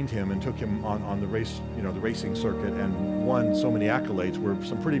 who trained him and took him on the race, the racing circuit and won so many accolades, were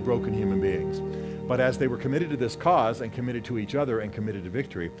some pretty broken human beings. But as they were committed to this cause and committed to each other and committed to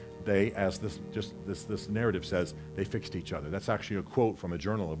victory, they, as this narrative says, they fixed each other. That's actually a quote from a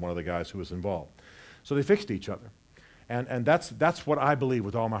journal of one of the guys who was involved. So they fixed each other. And that's what I believe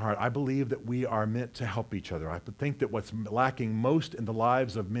with all my heart. I believe that we are meant to help each other. I think that what's lacking most in the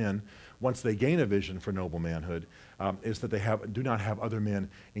lives of men, once they gain a vision for noble manhood, is that they do not have other men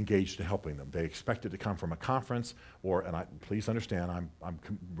engaged in helping them. They expect it to come from a conference, please understand, I'm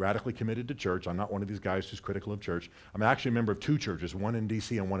radically committed to church. I'm not one of these guys who's critical of church. I'm actually a member of 2 churches, one in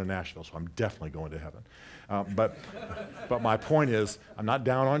D.C. and one in Nashville, so I'm definitely going to heaven. But my point is, I'm not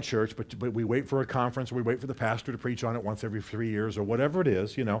down on church, but we wait for a conference, or we wait for the pastor to preach on it once every 3 years, or whatever it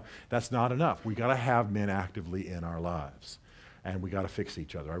is, that's not enough. We got to have men actively in our lives, and we got to fix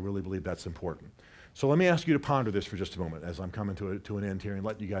each other. I really believe that's important. So let me ask you to ponder this for just a moment as I'm coming to an end here and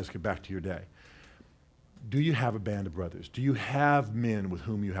let you guys get back to your day. Do you have a band of brothers? Do you have men with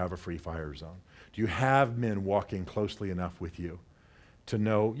whom you have a free fire zone? Do you have men walking closely enough with you to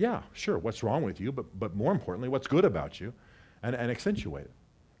know, yeah, sure, what's wrong with you, but more importantly, what's good about you, and accentuate it?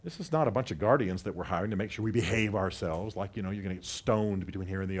 This is not a bunch of guardians that we're hiring to make sure we behave ourselves like, you're going to get stoned between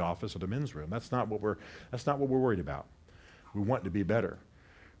here and the office or the men's room. That's not what we're worried about. We want to be better.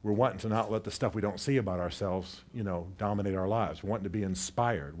 We're wanting to not let the stuff we don't see about ourselves, dominate our lives. We're wanting to be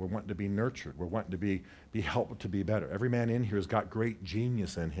inspired. We're wanting to be nurtured. We're wanting to be helped to be better. Every man in here has got great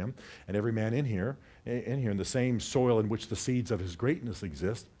genius in him, and every man in here, in the same soil in which the seeds of his greatness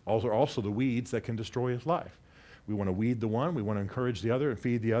exist, are also the weeds that can destroy his life. We want to weed the one, we want to encourage the other and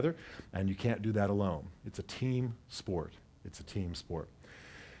feed the other, and you can't do that alone. It's a team sport. It's a team sport.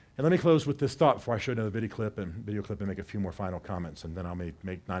 And let me close with this thought before I show another video clip and make a few more final comments, and then I'll make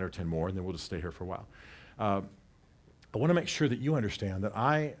 9 or 10 more, and then we'll just stay here for a while. I want to make sure that you understand that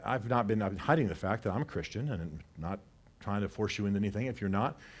I've been hiding the fact that I'm a Christian, and I'm not trying to force you into anything if you're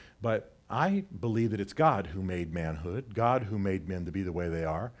not, but I believe that it's God who made manhood, God who made men to be the way they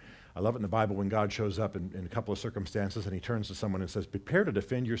are. I love it in the Bible when God shows up in a couple of circumstances and he turns to someone and says, prepare to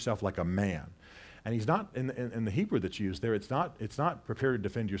defend yourself like a man. And he's not, in the Hebrew that's used there, it's not prepare to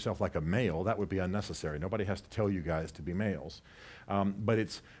defend yourself like a male. That would be unnecessary. Nobody has to tell you guys to be males. But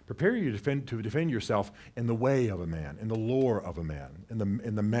it's prepare you to defend yourself in the way of a man, in the lore of a man, in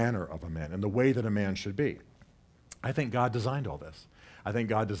the manner of a man, in the way that a man should be. I think God designed all this. I think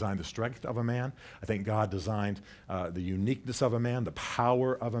God designed the strength of a man. I think God designed the uniqueness of a man, the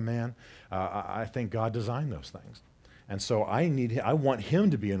power of a man. I think God designed those things. And so I want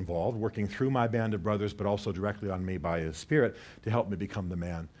him to be involved, working through my band of brothers, but also directly on me by his Spirit to help me become the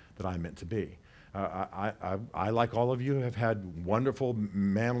man that I'm meant to be. I, like all of you, have had wonderful,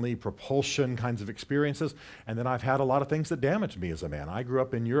 manly propulsion kinds of experiences, and then I've had a lot of things that damaged me as a man. I grew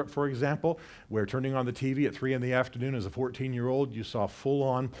up in Europe, for example, where turning on the TV at 3 in the afternoon as a 14-year-old, you saw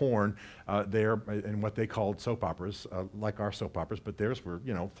full-on porn there in what they called soap operas, like our soap operas, but theirs were,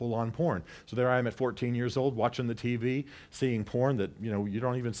 full-on porn. So there I am at 14 years old, watching the TV, seeing porn that, you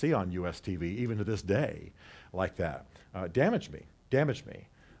don't even see on US TV, even to this day, like that. Damaged me.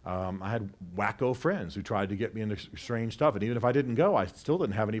 I had wacko friends who tried to get me into strange stuff, and even if I didn't go, I still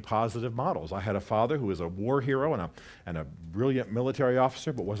didn't have any positive models. I had a father who was a war hero and a brilliant military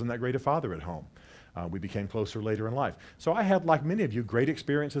officer, but wasn't that great a father at home. We became closer later in life. So I had, like many of you, great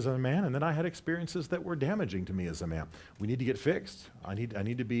experiences as a man, and then I had experiences that were damaging to me as a man. We need to get fixed. I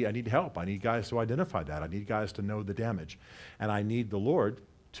need help. I need guys to identify that. I need guys to know the damage. And I need the Lord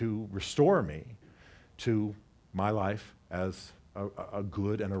to restore me to my life as a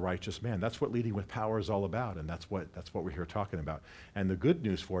good and a righteous man. That's what leading with power is all about, and that's what we're here talking about. And the good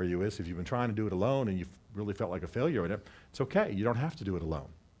news for you is if you've been trying to do it alone and you've really felt like a failure at it, it's okay. You don't have to do it alone.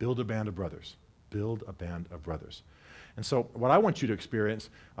 Build a band of brothers. Build a band of brothers. And so what I want you to experience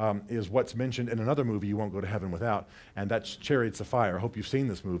is what's mentioned in another movie you won't go to heaven without, and that's Chariots of Fire. I hope you've seen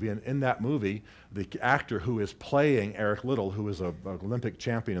this movie. And in that movie, the actor who is playing Eric Liddell, who is an Olympic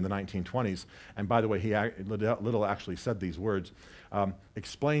champion in the 1920s, and by the way, Liddell actually said these words,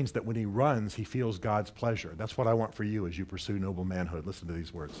 explains that when he runs, he feels God's pleasure. That's what I want for you as you pursue noble manhood. Listen to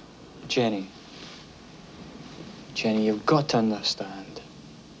these words. Jenny, you've got to understand.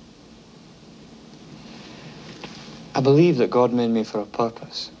 I believe that God made me for a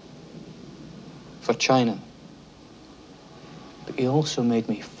purpose, for China. But he also made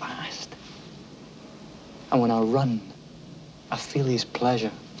me fast. And when I run, I feel his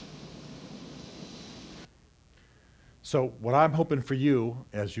pleasure. So what I'm hoping for you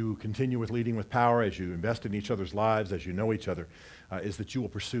as you continue with leading with power, as you invest in each other's lives, as you know each other, is that you will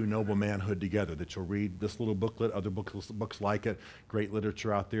pursue noble manhood together, that you'll read this little booklet, other books like it, great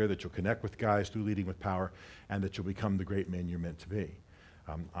literature out there, that you'll connect with guys through leading with power, and that you'll become the great men you're meant to be.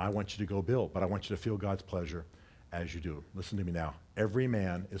 I want you to go build, but I want you to feel God's pleasure as you do. Listen to me now. Every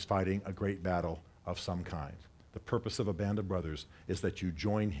man is fighting a great battle of some kind. The purpose of a band of brothers is that you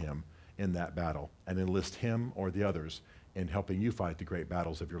join him in that battle and enlist him or the others in helping you fight the great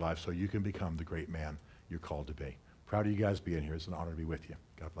battles of your life so you can become the great man you're called to be. Proud of you guys being here. It's an honor to be with you.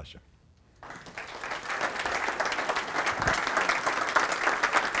 God bless you.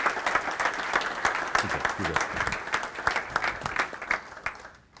 You're good.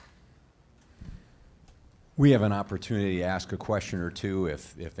 We have an opportunity to ask a question or two.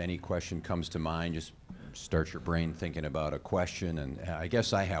 If any question comes to mind, just start your brain thinking about a question. And I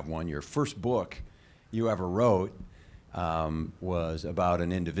guess I have one. Your first book you ever wrote was about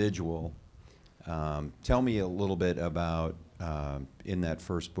an individual. Tell me a little bit about, in that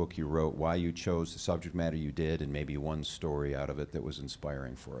first book you wrote, why you chose the subject matter you did, and maybe one story out of it that was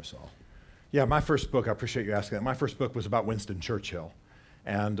inspiring for us all. Yeah, my first book, I appreciate you asking that. My first book was about Winston Churchill.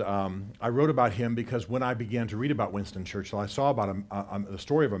 And I wrote about him because when I began to read about Winston Churchill, I saw about the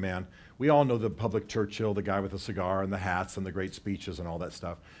story of a man. We all know the public Churchill, the guy with the cigar and the hats and the great speeches and all that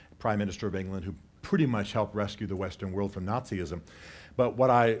stuff, Prime Minister of England, who pretty much helped rescue the Western world from Nazism. But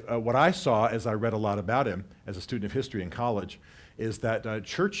what I saw as I read a lot about him as a student of history in college is that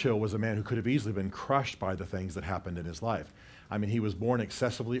Churchill was a man who could have easily been crushed by the things that happened in his life. I mean, he was born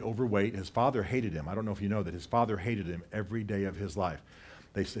excessively overweight. His father hated him. I don't know if you know that his father hated him every day of his life.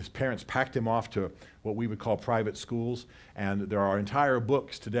 His parents packed him off to what we would call private schools, and there are entire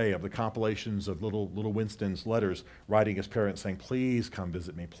books today of the compilations of little Winston's letters writing his parents saying, please come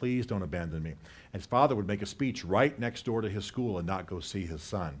visit me, please don't abandon me. And his father would make a speech right next door to his school and not go see his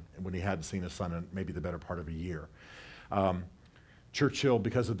son, when he hadn't seen his son in maybe the better part of a year. Churchill,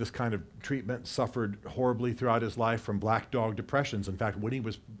 because of this kind of treatment, suffered horribly throughout his life from black dog depressions. In fact, when he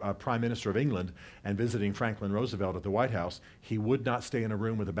was Prime Minister of England and visiting Franklin Roosevelt at the White House, he would not stay in a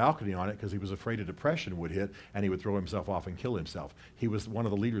room with a balcony on it because he was afraid a depression would hit and he would throw himself off and kill himself. He was one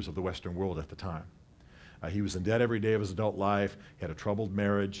of the leaders of the Western world at the time. He was in debt every day of his adult life. He had a troubled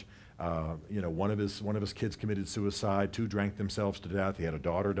marriage. One of his kids committed suicide. 2 drank themselves to death. He had a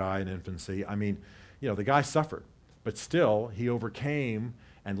daughter die in infancy. I mean, the guy suffered. But still, he overcame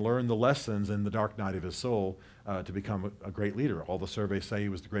and learned the lessons in the dark night of his soul to become a great leader. All the surveys say he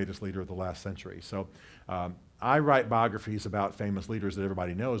was the greatest leader of the last century. So I write biographies about famous leaders that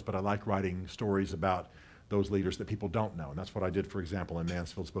everybody knows, but I like writing stories about those leaders that people don't know. And that's what I did, for example, in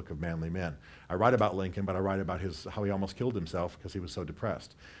Mansfield's book of Manly Men. I write about Lincoln, but I write about how he almost killed himself because he was so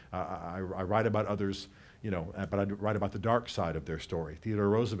depressed. I write about others, but I write about the dark side of their story. Theodore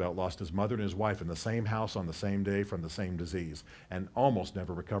Roosevelt lost his mother and his wife in the same house on the same day from the same disease and almost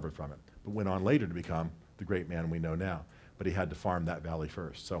never recovered from it, but went on later to become the great man we know now. But he had to farm that valley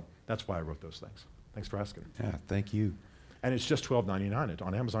first. So that's why I wrote those things. Thanks for asking. Yeah, thank you. And it's just $12.99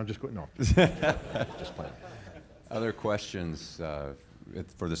 on Amazon. Just playing. Other questions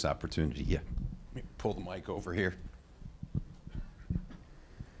for this opportunity? Yeah. Let me pull the mic over here.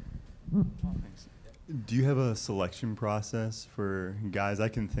 Thanks. Do you have a selection process for guys? I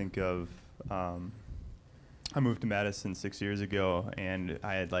can think of, I moved to Madison 6 years ago, and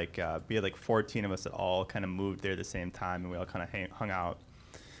I had we had 14 of us that all kind of moved there at the same time, and we all kind of hung out.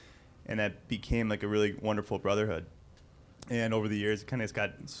 and that became like a really wonderful brotherhood. And over the years, it kind of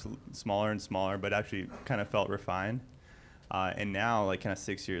got smaller and smaller, but actually kind of felt refined. And now, like kind of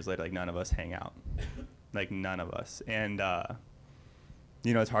 6 years later, like none of us hang out, like none of us. And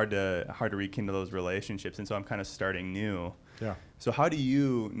you know, it's hard to rekindle those relationships. And so I'm kind of starting new. Yeah. So how do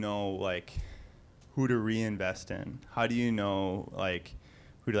you know like who to reinvest in? How do you know like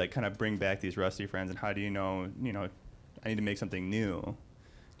who to like kind of bring back these rusty friends? And how do you know I need to make something new?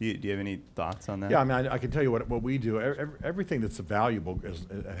 Do you have any thoughts on that? Yeah, I mean, I can tell you what we do. Everything that's valuable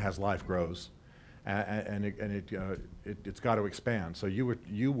has life grows, and it's got to expand. So you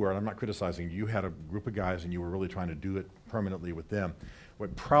were, and I'm not criticizing, you had a group of guys and you were really trying to do it permanently with them.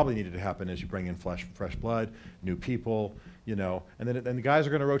 What probably needed to happen is you bring in fresh blood, new people, you know, and then the guys are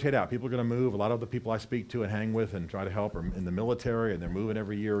going to rotate out. People are going to move. A lot of the people I speak to and hang with and try to help are in the military, and they're moving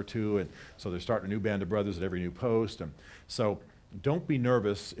every year or two, and so they're starting a new band of brothers at every new post, and so. Don't be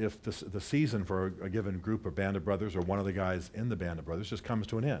nervous if the season for a given group or band of brothers or one of the guys in the band of brothers just comes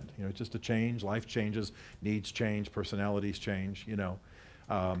to an end. You know, it's just a change. Life changes, needs change, personalities change. You know,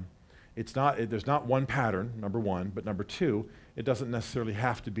 there's not one pattern. Number one, but number two, it doesn't necessarily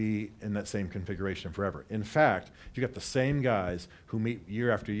have to be in that same configuration forever. In fact, if you got the same guys who meet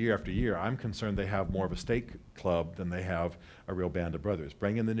year after year after year, I'm concerned they have more of a stake club than they have a real band of brothers.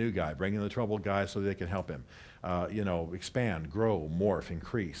 Bring in the new guy, bring in the troubled guy so they can help him. You know, expand, grow, morph,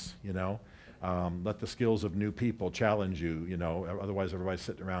 increase, you know. Let the skills of new people challenge you, you know, otherwise everybody's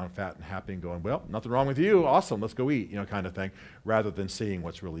sitting around fat and happy and going, well, nothing wrong with you, awesome, let's go eat, you know, kind of thing, rather than seeing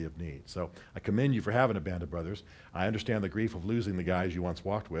what's really of need. So I commend you for having a band of brothers. I understand the grief of losing the guys you once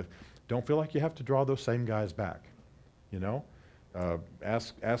walked with. Don't feel like you have to draw those same guys back, you know.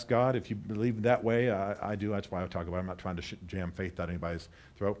 Ask God if you believe that way. I do. That's why I talk about it. I'm not trying to jam faith down anybody's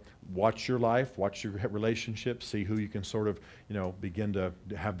throat. Watch your life. Watch your relationships. See who you can sort of, you know, begin to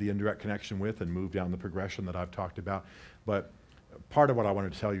have the indirect connection with and move down the progression that I've talked about. But part of what I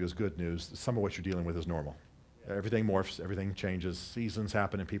wanted to tell you is good news. Some of what you're dealing with is normal. Everything morphs. Everything changes. Seasons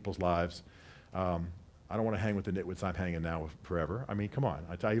happen in people's lives. I don't want to hang with the nitwits I'm hanging now with forever. I mean, come on.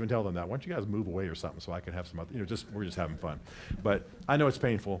 I even tell them that. Why don't you guys move away or something so I can have some other, you know, we're just having fun. But I know it's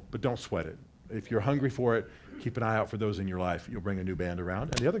painful, but don't sweat it. If you're hungry for it, keep an eye out for those in your life. You'll bring a new band around,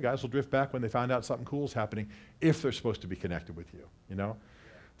 and the other guys will drift back when they find out something cool is happening, if they're supposed to be connected with you, you know?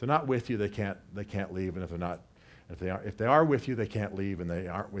 If they're not with you, they can't leave, and if they are with you, they can't leave, and they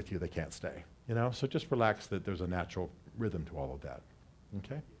aren't with you, they can't stay, you know? So just relax that there's a natural rhythm to all of that,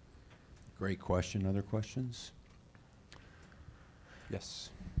 okay? Great question. Other questions?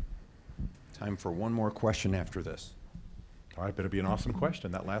 Yes. Time for one more question after this. All right, better be an awesome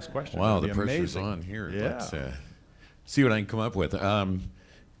question, that last question. Wow, Better the be pressure's amazing. on here. Yeah. Let's see what I can come up with.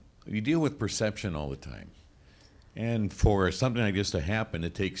 You deal with perception all the time. And for something like this to happen,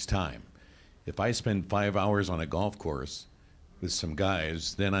 it takes time. If I spend 5 hours on a golf course with some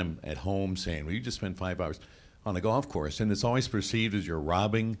guys, then I'm at home saying, well, you just spent 5 hours on a golf course. And it's always perceived as you're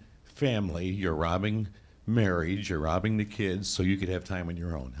robbing family, you're robbing marriage, you're robbing the kids so you could have time on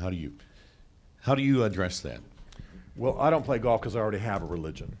your own. How do you address that? Well, I don't play golf because I already have a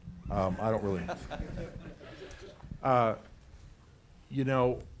religion. I don't really. You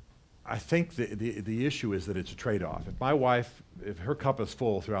know, I think the issue is that it's a trade-off. If my wife, if her cup is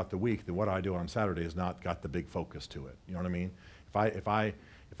full throughout the week, then what I do on Saturday has not got the big focus to it. You know what I mean?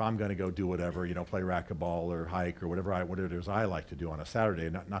 If I'm going to go do whatever, you know, play racquetball or hike or whatever it is I like to do on a Saturday,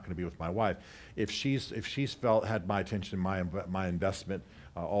 not going to be with my wife. If she's had my attention, my investment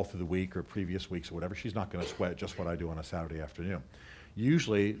all through the week or previous weeks or whatever, she's not going to sweat just what I do on a Saturday afternoon.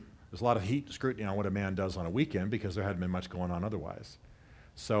 Usually, there's a lot of heat and scrutiny on what a man does on a weekend because there hadn't been much going on otherwise.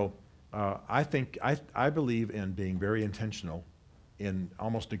 So I believe in being very intentional in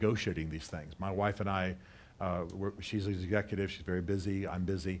almost negotiating these things. My wife and I. She's an executive. She's very busy. I'm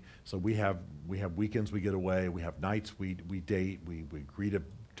busy. So we have weekends we get away. We have nights we date. We agree to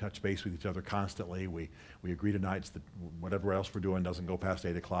touch base with each other constantly. We agree to nights that whatever else we're doing doesn't go past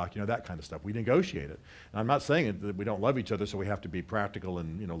 8 o'clock. You know, that kind of stuff. We negotiate it. And I'm not saying that we don't love each other, so we have to be practical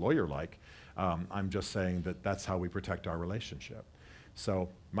and, you know, lawyer-like. I'm just saying that that's how we protect our relationship. So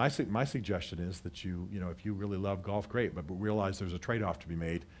my suggestion is that you know, if you really love golf, great, but realize there's a trade-off to be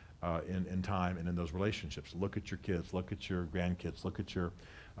made. In time and in those relationships. Look at your kids, look at your grandkids, look at your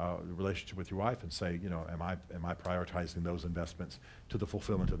relationship with your wife and say, you know, am I prioritizing those investments to the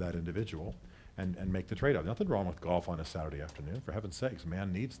fulfillment of that individual and make the trade-off. Nothing wrong with golf on a Saturday afternoon, for heaven's sakes, a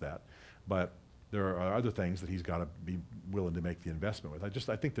man needs that. But there are other things that he's got to be willing to make the investment with.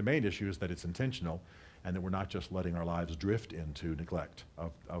 I think the main issue is that it's intentional and that we're not just letting our lives drift into neglect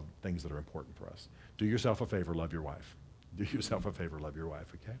of things that are important for us. Do yourself a favor, love your wife. Do yourself a favor, love your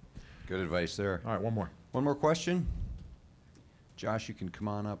wife, okay? Good advice there. All right, one more. One more question? Josh, you can come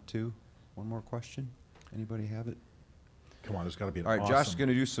on up too. One more question? Anybody have it? Come on, there's got to be an All right, awesome. Josh is going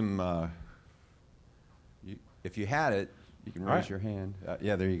to do some, if you had it, you can All raise right. your hand.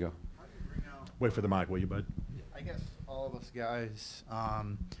 Yeah, there you go. Wait for the mic, will you, bud? I guess all of us guys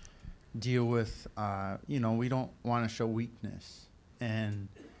deal with, we don't want to show weakness. And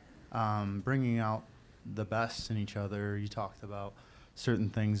bringing out the best in each other, you talked about certain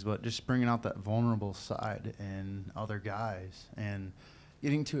things, but just bringing out that vulnerable side in other guys and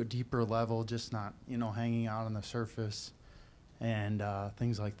getting to a deeper level, just not, hanging out on the surface and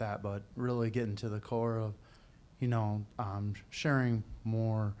things like that, but really getting to the core of, sharing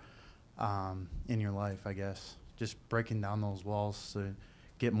more in your life, I guess. Just breaking down those walls to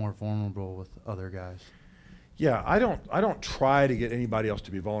get more vulnerable with other guys. Yeah, I don't try to get anybody else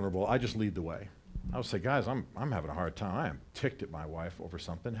to be vulnerable. I just lead the way. I would say, guys, I'm having a hard time. I am ticked at my wife over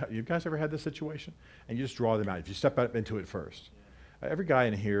something. You guys ever had this situation? And you just draw them out. If you step up into it first. Every guy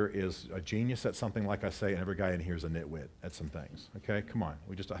in here is a genius at something, like I say, and every guy in here is a nitwit at some things. Okay, come on.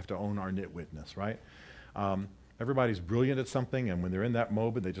 We just have to own our nitwitness, right? Everybody's brilliant at something, and when they're in that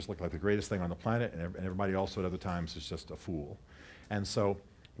moment, they just look like the greatest thing on the planet, and everybody else at other times is just a fool. And so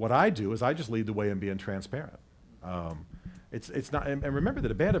what I do is I just lead the way in being transparent. It's not, and remember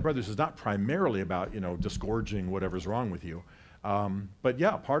that a band of brothers is not primarily about, disgorging whatever's wrong with you. But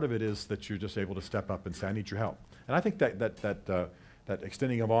yeah, part of it is that you're just able to step up and say, I need your help. And I think that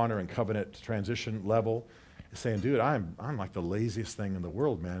extending of honor and covenant transition level is saying, dude, I'm like the laziest thing in the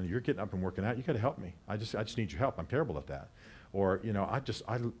world, man. You're getting up and working out. You got to help me. I just need your help. I'm terrible at that. Or,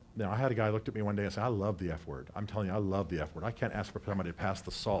 I had a guy looked at me one day and said, I love the F word. I'm telling you, I love the F word. I can't ask for somebody to pass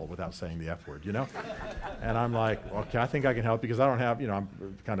the salt without saying the F word, And I'm like, okay, I think I can help because I don't have, I'm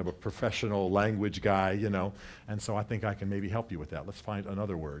kind of a professional language guy, and so I think I can maybe help you with that. Let's find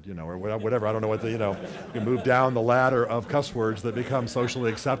another word, or whatever. I don't know what you can move down the ladder of cuss words that become socially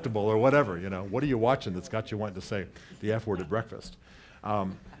acceptable or whatever, What are you watching that's got you wanting to say the F word at breakfast?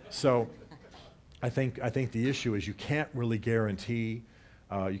 So I think the issue is you can't really guarantee,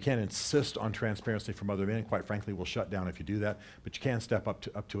 you can't insist on transparency from other men. Quite frankly, we'll shut down if you do that. But you can step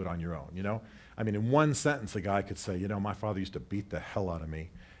up to it on your own. I mean, in one sentence, a guy could say, my father used to beat the hell out of me,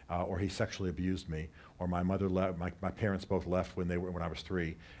 or he sexually abused me, or my mother left, my parents both left when I was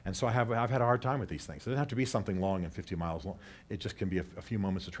 3, and so I've had a hard time with these things. It doesn't have to be something long and 50 miles long. It just can be a few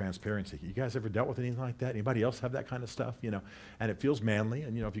moments of transparency. You guys ever dealt with anything like that? Anybody else have that kind of stuff? And it feels manly.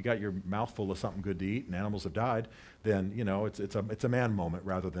 And if you got your mouth full of something good to eat and animals have died, then it's a man moment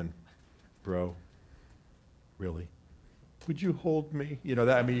rather than, bro, really. Would you hold me? You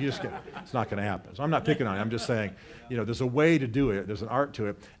just it's not going to happen. So I'm not picking on you. I'm just saying, there's a way to do it. There's an art to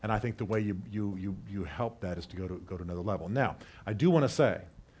it. And I think the way you help that is to go to another level. Now, I do want to say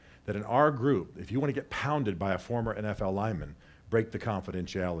that in our group, if you want to get pounded by a former NFL lineman, break the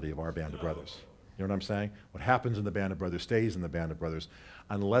confidentiality of our band of brothers. You know what I'm saying? What happens in the band of brothers stays in the band of brothers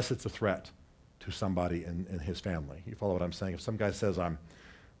unless it's a threat to somebody in his family. You follow what I'm saying? If some guy says,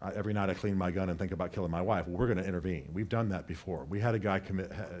 every night I clean my gun and think about killing my wife, well, we're going to intervene. We've done that before. We had a guy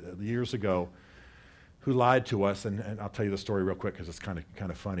commit years ago who lied to us, and I'll tell you the story real quick because it's kind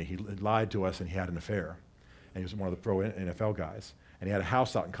of funny. He lied to us and he had an affair, and he was one of the pro NFL guys, and he had a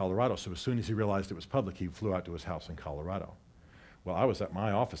house out in Colorado, so as soon as he realized it was public, he flew out to his house in Colorado. Well, I was at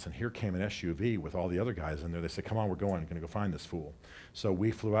my office, and here came an SUV with all the other guys in there. They said, come on, we're going to go find this fool. So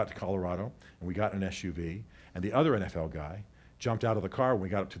we flew out to Colorado, and we got an SUV, and the other NFL guy jumped out of the car when we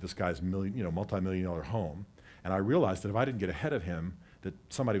got up to this guy's multi-million-dollar home. And I realized that if I didn't get ahead of him, that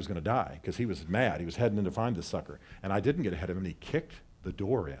somebody was going to die because he was mad. He was heading in to find this sucker. And I didn't get ahead of him, and he kicked the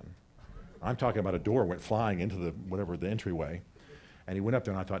door in. I'm talking about a door went flying into the entryway. And he went up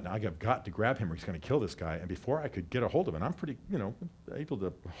there, and I thought, now I've got to grab him or he's going to kill this guy. And before I could get a hold of him, I'm pretty, able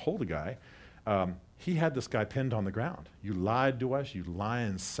to hold a guy. He had this guy pinned on the ground. You lied to us, you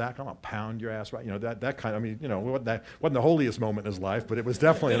lying sack. I'm going to pound your ass right. That kind of, it wasn't the holiest moment in his life, but it was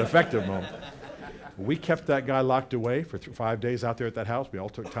definitely an effective moment. We kept that guy locked away for 5 days out there at that house. We all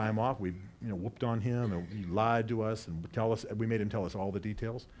took time off. We, whooped on him, and he lied to us and we made him tell us all the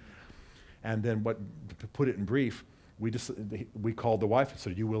details. And then to put it in brief, we called the wife and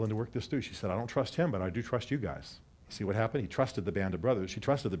said, are you willing to work this through? She said, I don't trust him, but I do trust you guys. See what happened? He trusted the band of brothers. She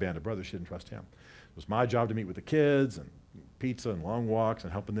trusted the band of brothers. She didn't trust him. It was my job to meet with the kids and pizza and long walks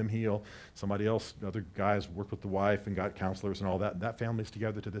and helping them heal. Somebody else, other guys worked with the wife and got counselors and all that. And that family's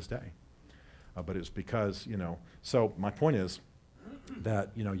together to this day. But it's because, so my point is that,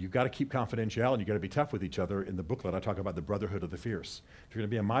 you've got to keep confidentiality. You've got to be tough with each other. In the booklet, I talk about the brotherhood of the fierce. If you're going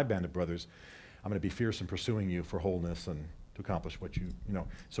to be in my band of brothers, I'm going to be fierce in pursuing you for wholeness and to accomplish what you know.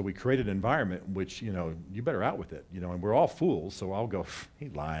 So we created an environment in which, you know, you better out with it, you know, and we're all fools, so I'll go,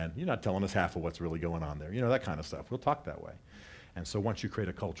 he's lying. You're not telling us half of what's really going on there. You know, that kind of stuff. We'll talk that way. And so once you create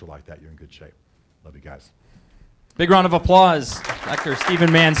a culture like that, you're in good shape. Love you guys. Big round of applause, Dr.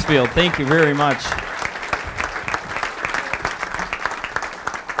 Stephen Mansfield. Thank you very much.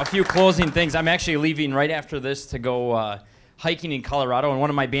 A few closing things. I'm actually leaving right after this to go hiking in Colorado, and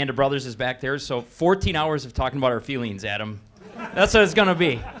one of my band of brothers is back there, so 14 hours of talking about our feelings, Adam. That's what it's going to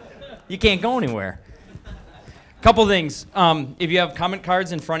be. You can't go anywhere. Couple things. If you have comment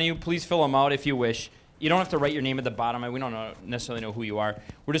cards in front of you, please fill them out if you wish. You don't have to write your name at the bottom. We don't necessarily know who you are.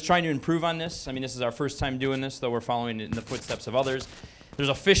 We're just trying to improve on this. I mean, this is our first time doing this, though we're following in the footsteps of others. There's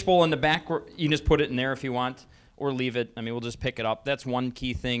a fishbowl in the back where you can just put it in there if you want, or leave it. I mean, we'll just pick it up. That's one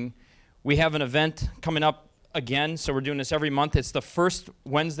key thing. We have an event coming up again, so we're doing this every month. It's the first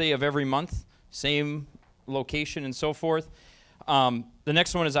Wednesday of every month, same location and so forth. The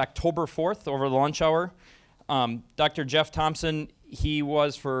next one is October 4th over the lunch hour. Dr. Jeff Thompson, he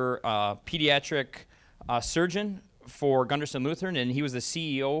was for pediatric surgeon for Gunderson Lutheran, and he was the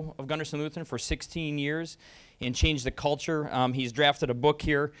CEO of Gunderson Lutheran for 16 years and changed the culture. He's drafted a book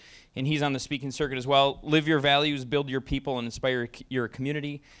here, and he's on the speaking circuit as well. Live your values, build your people, and inspire your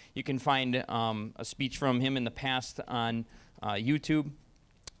community. You can find a speech from him in the past on YouTube.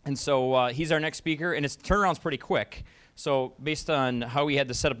 And so he's our next speaker, and its turnaround's pretty quick. So based on how we had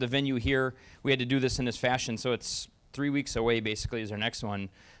to set up the venue here, we had to do this in this fashion. So it's 3 weeks away, basically, is our next one.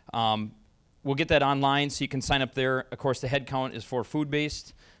 We'll get that online, so you can sign up there. Of course, the head count is for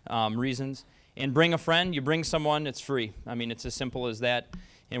food-based reasons. And bring a friend. You bring someone, it's free. I mean, it's as simple as that.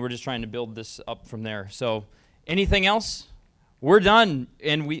 And we're just trying to build this up from there. So anything else? We're done.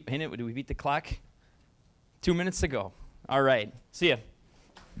 And did we beat the clock? 2 minutes ago. All right. See ya.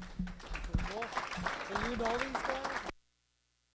 So you know these guys?